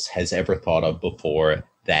one else has ever thought of before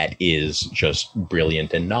that is just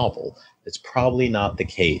brilliant and novel. It's probably not the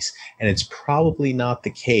case. And it's probably not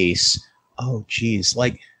the case,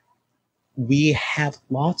 we have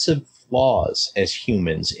lots of flaws as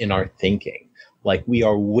humans in our thinking. Like, we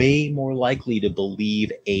are way more likely to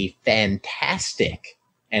believe a fantastic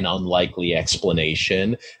and unlikely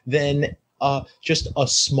explanation than just a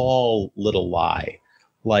small little lie.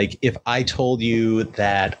 Like, if I told you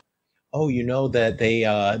that,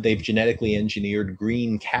 that they've genetically engineered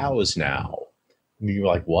green cows now. You're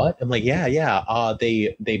like, what? I'm like, yeah.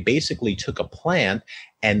 They basically took a plant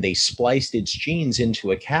and they spliced its genes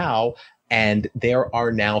into a cow, and there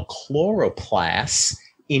are now chloroplasts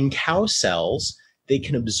in cow cells. They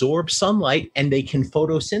can absorb sunlight and they can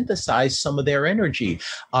photosynthesize some of their energy.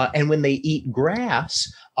 And when they eat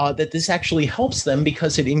grass, that this actually helps them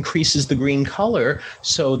because it increases the green color,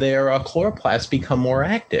 so their chloroplasts become more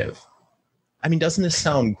active. I mean, doesn't this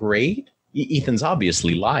sound great? Ethan's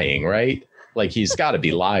obviously lying, right? Like, he's got to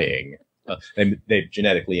be lying. And they've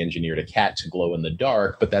genetically engineered a cat to glow in the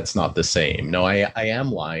dark, but that's not the same. No, I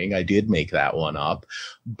am lying. I did make that one up.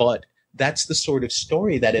 But that's the sort of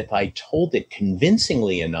story that if I told it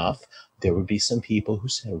convincingly enough, there would be some people who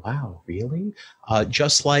said, wow, really?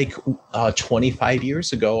 Just like 25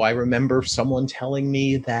 years ago, I remember someone telling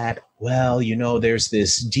me that, well, there's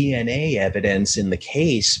this DNA evidence in the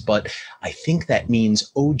case, but I think that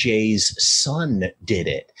means OJ's son did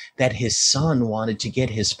it, that his son wanted to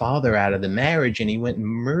get his father out of the marriage, and he went and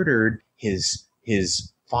murdered his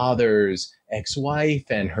father's ex-wife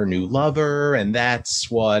and her new lover, and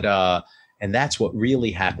that's what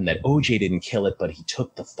really happened, that OJ didn't kill it, but he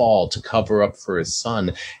took the fall to cover up for his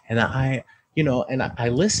son. And I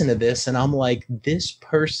listen to this and I'm like, this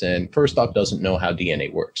person, first off, doesn't know how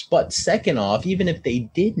DNA works. But second off, even if they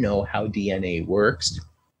did know how DNA works,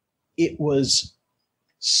 it was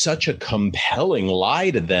such a compelling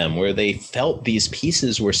lie to them where they felt these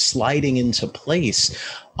pieces were sliding into place.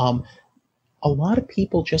 A lot of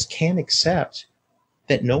people just can't accept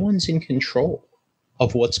that no one's in control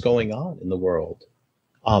of what's going on in the world,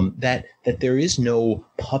 that there is no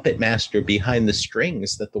puppet master behind the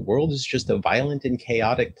strings, that the world is just a violent and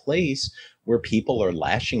chaotic place where people are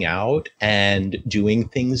lashing out and doing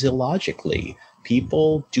things illogically.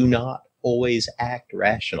 People do not always act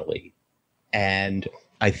rationally. And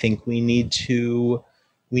I think we need to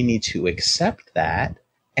accept that,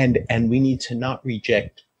 and we need to not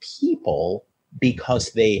reject people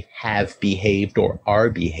because they have behaved or are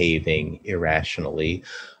behaving irrationally,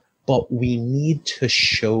 but we need to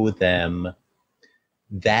show them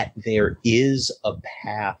that there is a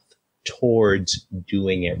path towards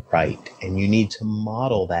doing it right. And you need to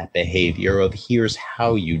model that behavior of, here's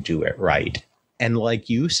how you do it right. And like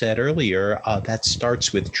you said earlier, that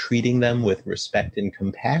starts with treating them with respect and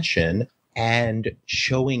compassion and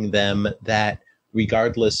showing them that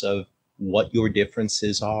regardless of what your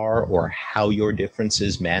differences are or how your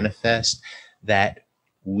differences manifest, that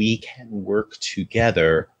we can work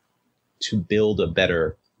together to build a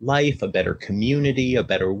better life, a better community, a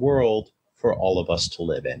better world for all of us to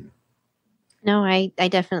live in. No, I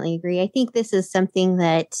definitely agree. I think this is something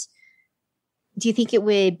that, do you think it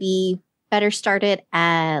would be better started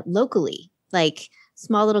locally, like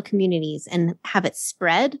small little communities, and have it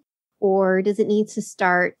spread? Or does it need to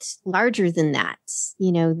start larger than that?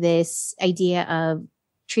 This idea of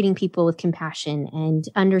treating people with compassion and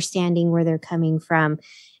understanding where they're coming from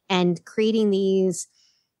and creating these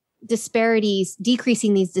disparities,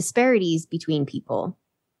 decreasing these disparities between people.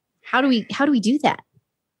 How do we do that?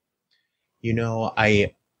 You know,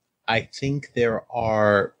 I think there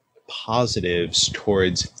are positives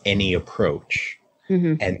towards any approach.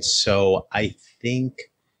 Mm-hmm. And so I think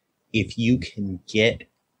if you can get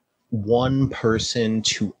one person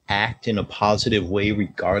to act in a positive way,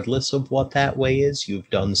 regardless of what that way is, you've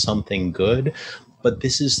done something good. But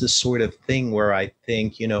this is the sort of thing where I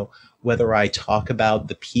think, you know, whether I talk about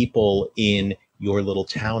the people in your little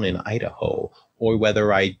town in Idaho, or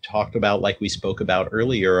whether I talked about, like we spoke about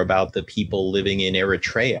earlier, about the people living in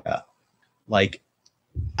Eritrea, like,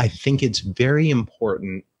 I think it's very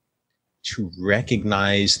important to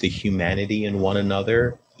recognize the humanity in one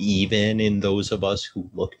another, even in those of us who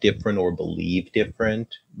look different or believe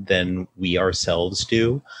different than we ourselves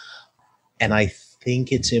do. And I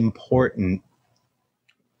think it's important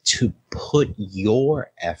to put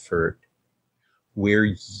your effort where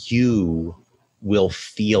you will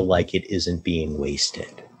feel like it isn't being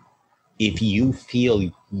wasted. If you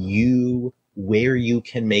feel where you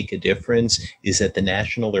can make a difference is at the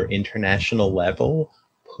national or international level,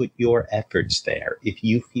 put your efforts there. If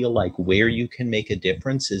you feel like where you can make a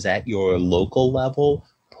difference is at your local level,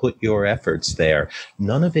 put your efforts there.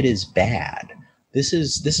 None of it is bad. This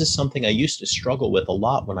is something I used to struggle with a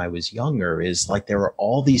lot when I was younger, is like there are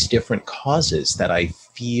all these different causes that I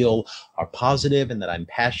feel are positive and that I'm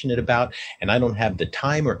passionate about, and I don't have the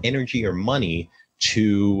time or energy or money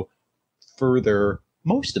to further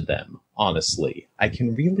most of them, honestly. I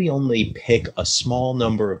can really only pick a small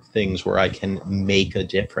number of things where I can make a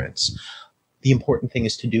difference. The important thing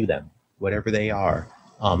is to do them, whatever they are.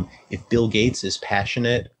 If Bill Gates is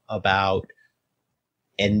passionate about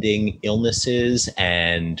ending illnesses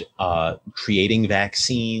and creating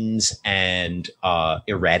vaccines and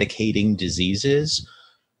eradicating diseases,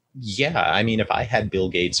 yeah, I mean, if I had Bill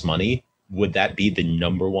Gates' money, would that be the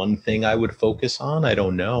number one thing I would focus on? I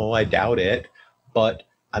don't know. I doubt it. But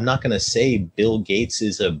I'm not going to say Bill Gates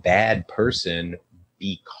is a bad person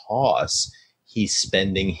because he's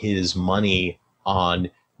spending his money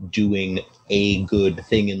on doing a good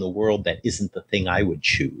thing in the world that isn't the thing I would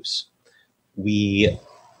choose.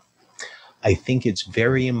 I think it's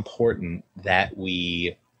very important that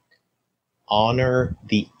we honor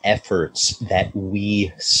the efforts that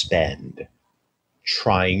we spend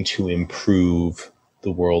trying to improve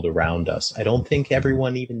the world around us. I don't think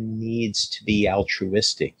everyone even needs to be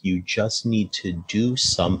altruistic. You just need to do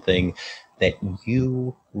something that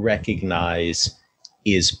you recognize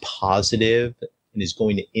is positive and is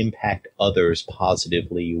going to impact others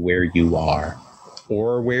positively where you are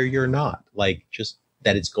or where you're not. Like, just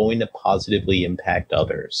that it's going to positively impact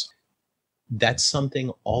others. That's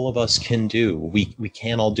something all of us can do. We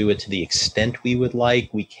can't all do it to the extent we would like.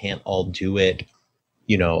 We can't all do it,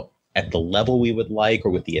 you know, at the level we would like or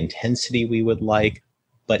with the intensity we would like.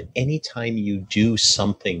 But anytime you do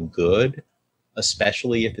something good,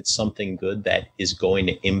 especially if it's something good that is going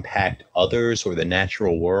to impact others or the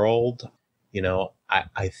natural world, you know,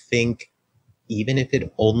 I think even if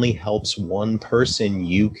it only helps one person,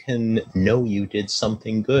 you can know you did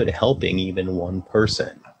something good helping even one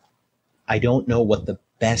person. I don't know what the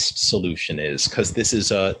best solution is, because this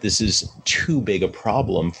is too big a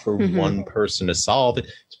problem for one person to solve.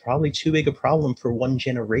 It's probably too big a problem for one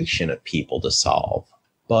generation of people to solve.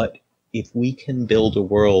 But if we can build a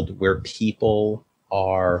world where people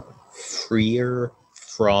are freer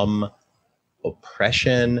from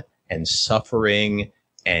oppression and suffering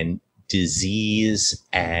and disease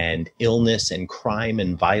and illness and crime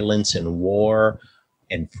and violence and war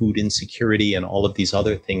and food insecurity and all of these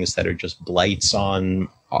other things that are just blights on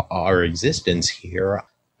our existence here,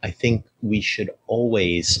 I think we should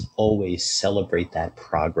always, always celebrate that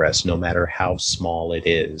progress, no matter how small it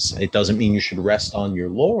is. It doesn't mean you should rest on your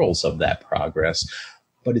laurels of that progress,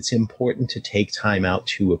 but it's important to take time out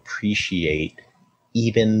to appreciate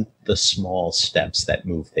even the small steps that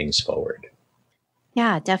move things forward.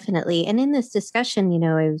 Yeah, definitely. And in this discussion, you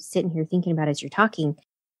know, I was sitting here thinking about as you're talking,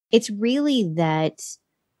 it's really that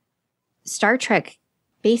Star Trek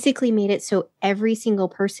basically made it so every single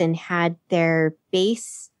person had their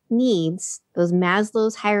base needs, those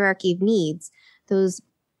Maslow's hierarchy of needs, those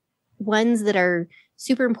ones that are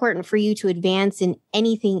super important for you to advance in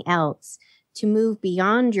anything else, to move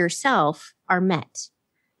beyond yourself, are met.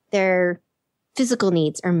 Their physical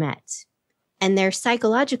needs are met, and their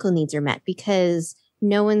psychological needs are met, because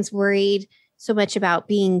no one's worried so much about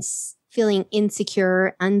feeling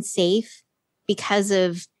insecure, unsafe because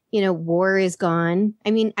of, you know, war is gone. I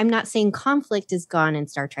mean, I'm not saying conflict is gone in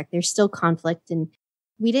Star Trek. There's still conflict, and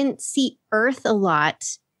we didn't see Earth a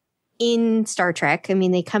lot in Star Trek. I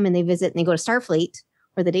mean, they come and they visit and they go to Starfleet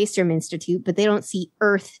or the Daystrom Institute, but they don't see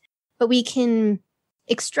Earth. But we can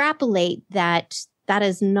extrapolate that that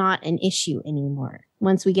is not an issue anymore.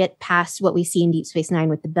 Once we get past what we see in Deep Space Nine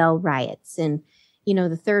with the Bell riots and, you know,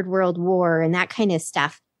 the Third World War and that kind of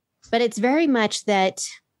stuff. But it's very much that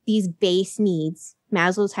these base needs,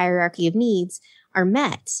 Maslow's hierarchy of needs, are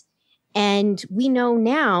met. And we know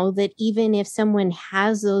now that even if someone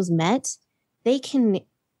has those met, they can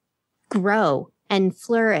grow and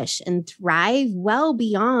flourish and thrive well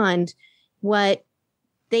beyond what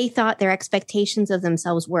they thought their expectations of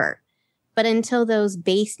themselves were. But until those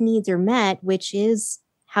base needs are met, which is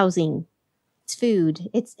housing, it's food,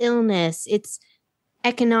 it's illness, it's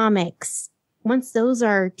economics, once those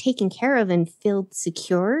are taken care of and filled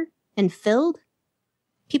secure and filled,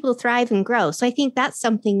 people thrive and grow. So I think that's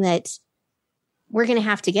something that we're going to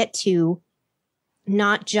have to get to,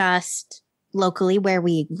 not just locally where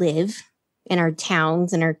we live in our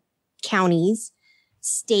towns and our counties,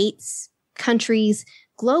 states, countries,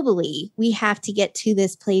 globally. We have to get to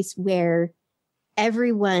this place where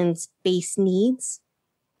everyone's base needs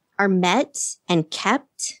are met and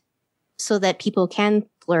kept so that people can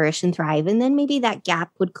flourish and thrive. And then maybe that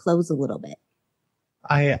gap would close a little bit.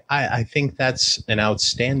 I think that's an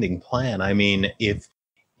outstanding plan. I mean, if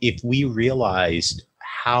we realized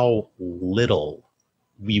how little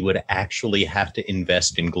we would actually have to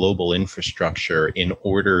invest in global infrastructure in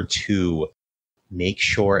order to make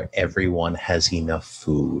sure everyone has enough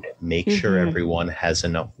food, make sure everyone has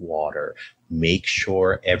enough water, make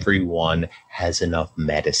sure everyone has enough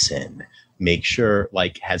medicine, make sure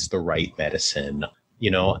has the right medicine.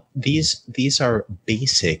 You know, these are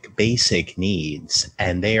basic needs,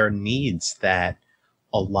 and they are needs that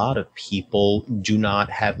a lot of people do not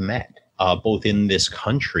have met, both in this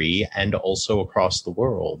country and also across the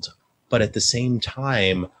world. But at the same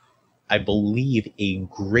time, I believe a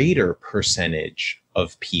greater percentage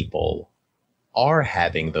of people are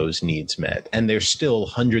having those needs met. And there's still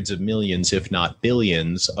hundreds of millions, if not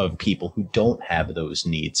billions, of people who don't have those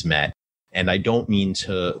needs met. And I don't mean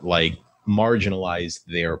to marginalize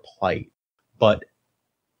their plight. But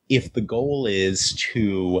if the goal is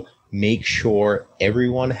to make sure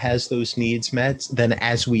everyone has those needs met, then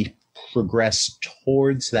as we progress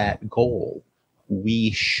towards that goal,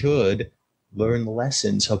 we should learn the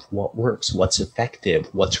lessons of what works, what's effective,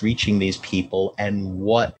 what's reaching these people, and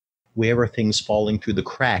where are things falling through the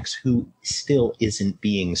cracks, who still isn't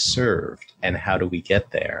being served, and how do we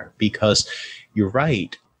get there? Because you're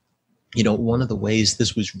right. You know, one of the ways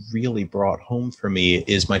this was really brought home for me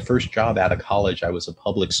is my first job out of college. I was a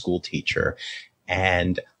public school teacher,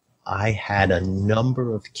 and I had a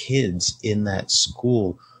number of kids in that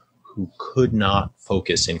school who could not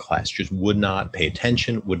focus in class, just would not pay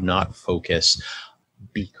attention, would not focus,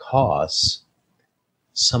 because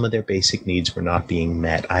some of their basic needs were not being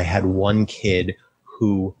met. I had one kid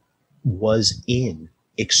who was in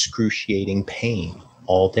excruciating pain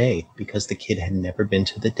all day because the kid had never been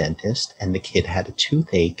to the dentist and the kid had a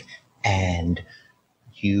toothache, and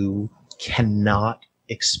you cannot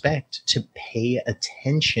expect to pay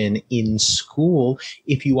attention in school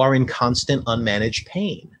if you are in constant unmanaged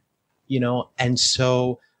pain. You know, and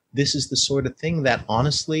so this is the sort of thing that,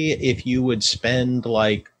 honestly, if you would spend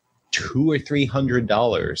 $200 or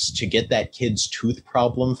 $300 to get that kid's tooth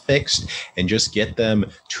problem fixed and just get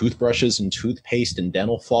them toothbrushes and toothpaste and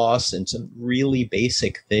dental floss and some really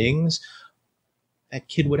basic things, that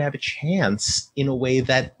kid would have a chance in a way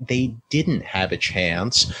that they didn't have a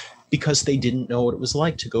chance because they didn't know what it was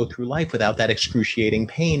like to go through life without that excruciating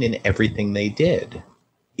pain in everything they did.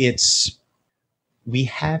 We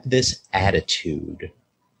have this attitude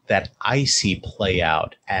that I see play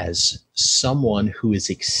out as someone who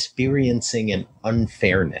is experiencing an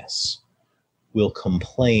unfairness will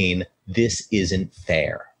complain, this isn't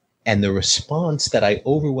fair. And the response that I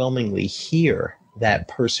overwhelmingly hear that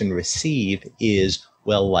person receive is,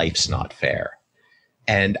 well, life's not fair.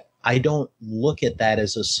 And I don't look at that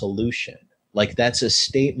as a solution. That's a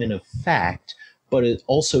statement of fact, but it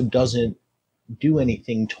also doesn't do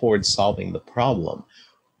anything towards solving the problem.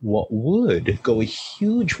 What would go a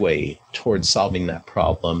huge way towards solving that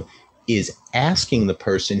problem is asking the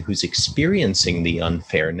person who's experiencing the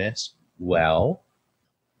unfairness, well,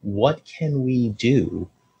 what can we do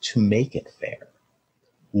to make it fair?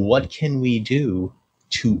 What can we do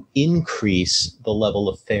to increase the level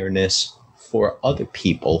of fairness for other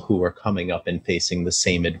people who are coming up and facing the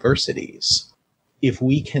same adversities? If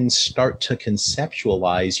we can start to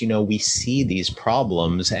conceptualize, we see these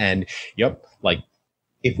problems and,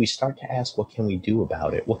 if we start to ask, what can we do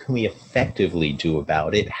about it? What can we effectively do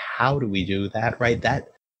about it? How do we do that, right?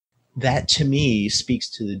 that to me speaks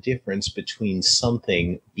to the difference between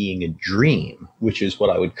something being a dream, which is what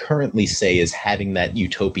I would currently say is having that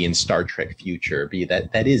utopian Star Trek future, be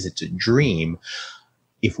that is, it's a dream.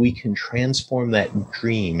 If we can transform that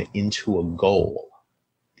dream into a goal,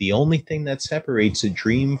 the only thing that separates a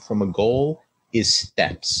dream from a goal is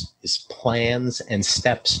steps, is plans and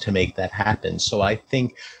steps to make that happen. So I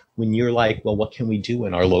think when you're like, well, what can we do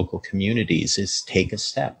in our local communities, is take a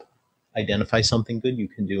step. Identify something good you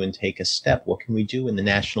can do and take a step. What can we do in the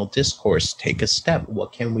national discourse? Take a step.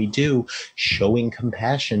 What can we do showing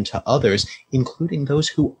compassion to others, including those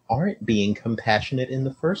who aren't being compassionate in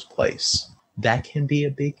the first place? That can be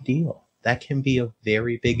a big deal. That can be a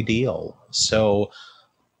very big deal. So,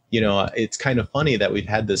 it's kind of funny that we've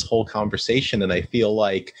had this whole conversation, and I feel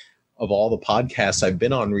like of all the podcasts I've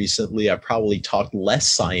been on recently, I've probably talked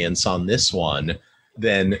less science on this one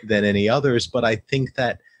than any others. But I think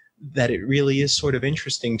that it really is sort of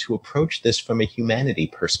interesting to approach this from a humanity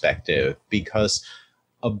perspective, because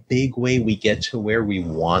a big way we get to where we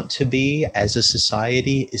want to be as a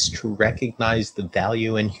society is to recognize the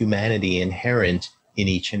value and humanity inherent in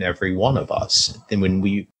each and every one of us. And when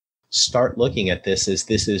we start looking at this as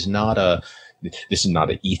this is not an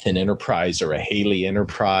Ethan enterprise or a Hayley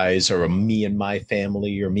enterprise or a me and my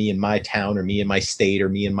family or me and my town or me and my state or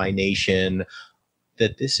me and my nation,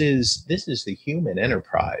 that this is the human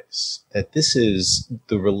enterprise, that this is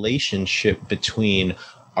the relationship between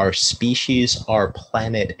our species, our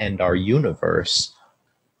planet, and our universe,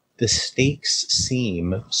 the stakes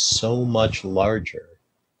seem so much larger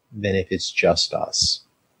than if it's just us.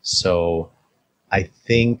 So I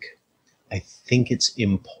think it's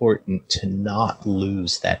important to not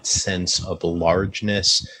lose that sense of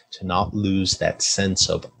largeness, to not lose that sense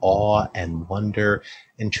of awe and wonder,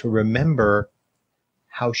 and to remember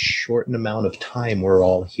how short an amount of time we're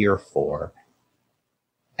all here for.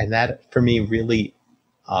 And that, for me, really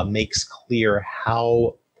makes clear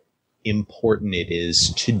how important it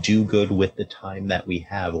is to do good with the time that we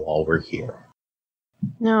have while we're here.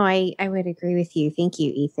 No, I would agree with you. Thank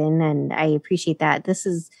you, Ethan. And I appreciate that. This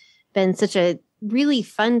has been such a really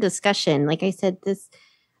fun discussion. Like I said, this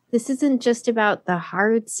isn't just about the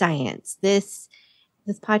hard science. This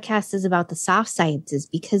podcast is about the soft sciences,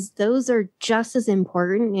 because those are just as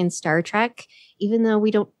important in Star Trek, even though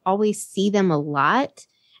we don't always see them a lot,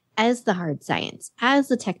 as the hard science, as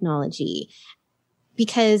the technology,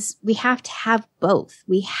 because we have to have both.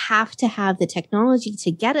 We have to have the technology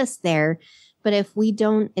to get us there. But if we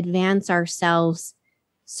don't advance ourselves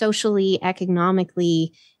socially,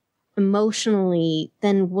 economically, emotionally,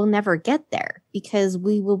 then we'll never get there, because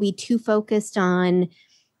we will be too focused on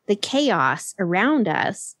the chaos around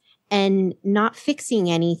us and not fixing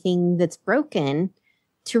anything that's broken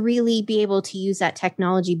to really be able to use that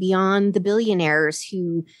technology beyond the billionaires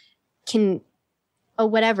who can, oh,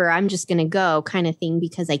 whatever, I'm just going to go kind of thing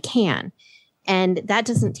because I can. And that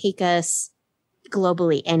doesn't take us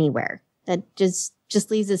globally anywhere. That just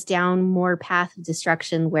leads us down more path of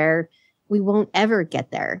destruction where we won't ever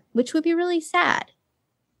get there, which would be really sad,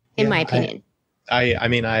 in my opinion. I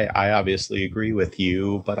mean, I obviously agree with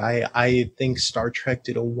you, but I think Star Trek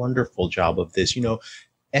did a wonderful job of this.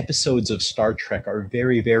 Episodes of Star Trek are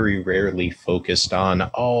very, very rarely focused on,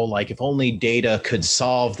 like if only Data could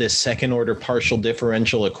solve this second order partial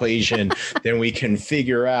differential equation, then we can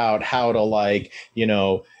figure out how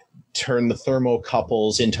to turn the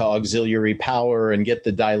thermocouples into auxiliary power and get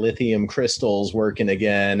the dilithium crystals working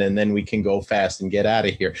again, and then we can go fast and get out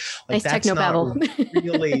of here. Nice technobabble.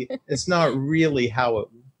 It's not really how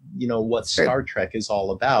what Star Trek is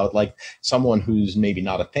all about. Like, someone who's maybe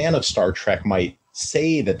not a fan of Star Trek might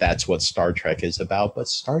say that that's what Star Trek is about, but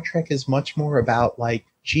Star Trek is much more about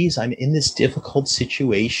geez, I'm in this difficult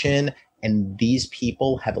situation, and these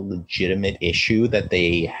people have a legitimate issue that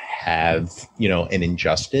they have, an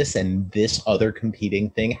injustice, and this other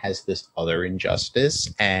competing thing has this other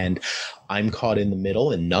injustice, and I'm caught in the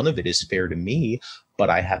middle, and none of it is fair to me,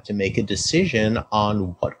 but I have to make a decision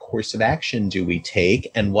on what course of action do we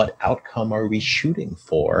take and what outcome are we shooting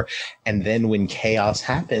for. And then when chaos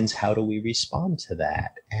happens, how do we respond to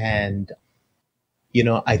that? And,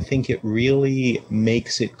 I think it really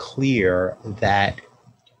makes it clear that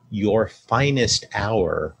your finest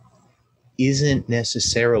hour isn't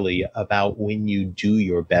necessarily about when you do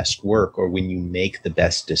your best work or when you make the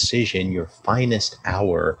best decision. Your finest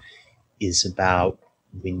hour is about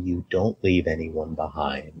when you don't leave anyone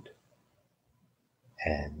behind.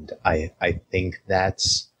 And I think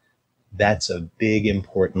that's a big,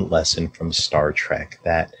 important lesson from Star Trek,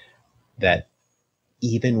 that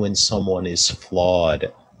even when someone is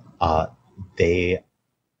flawed, they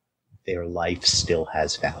their life still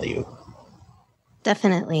has value.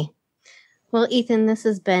 Definitely. Well, Ethan, this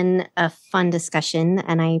has been a fun discussion,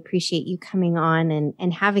 and I appreciate you coming on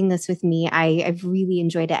and having this with me. I've really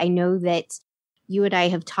enjoyed it. I know that you and I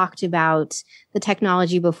have talked about the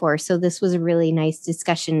technology before, so this was a really nice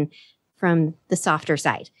discussion from the softer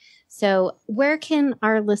side. So where can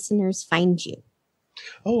our listeners find you?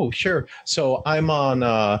 Oh, sure. So I'm on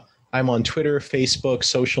Twitter, Facebook,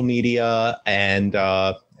 social media, and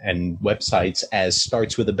websites as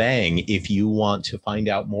Starts With a Bang. If you want to find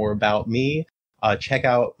out more about me, check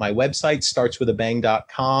out my website,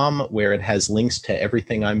 startswithabang.com, where it has links to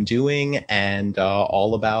everything I'm doing and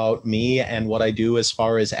all about me and what I do as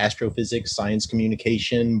far as astrophysics, science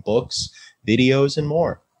communication, books, videos, and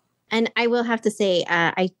more. And I will have to say,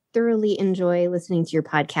 I thoroughly enjoy listening to your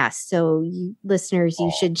podcast. So you listeners,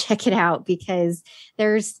 you should check it out because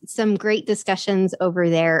there's some great discussions over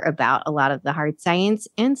there about a lot of the hard science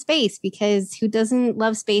and space, because who doesn't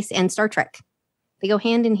love space and Star Trek? They go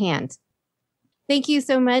hand in hand. Thank you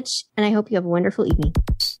so much. And I hope you have a wonderful evening.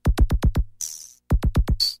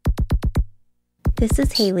 This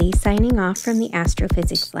is Hayley signing off from the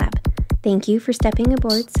Astrophysics Lab. Thank you for stepping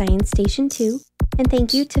aboard Science Station 2. And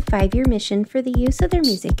thank you to 5-Year Mission for the use of their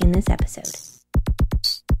music in this episode.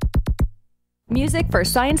 Music for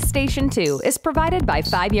Science Station 2 is provided by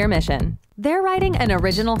 5-Year Mission. They're writing an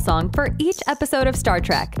original song for each episode of Star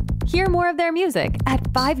Trek. Hear more of their music at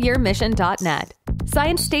 5yearmission.net.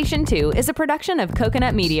 Science Station 2 is a production of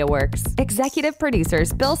Coconut Media Works. Executive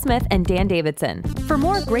producers Bill Smith and Dan Davidson. For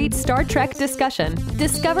more great Star Trek discussion,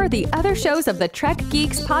 discover the other shows of the Trek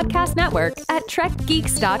Geeks podcast network at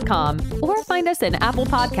trekgeeks.com or find us in Apple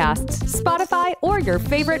Podcasts, Spotify, or your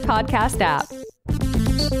favorite podcast app.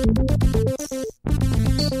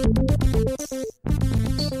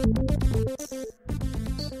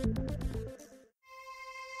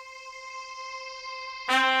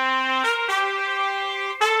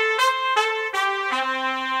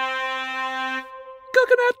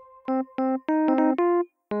 Coconut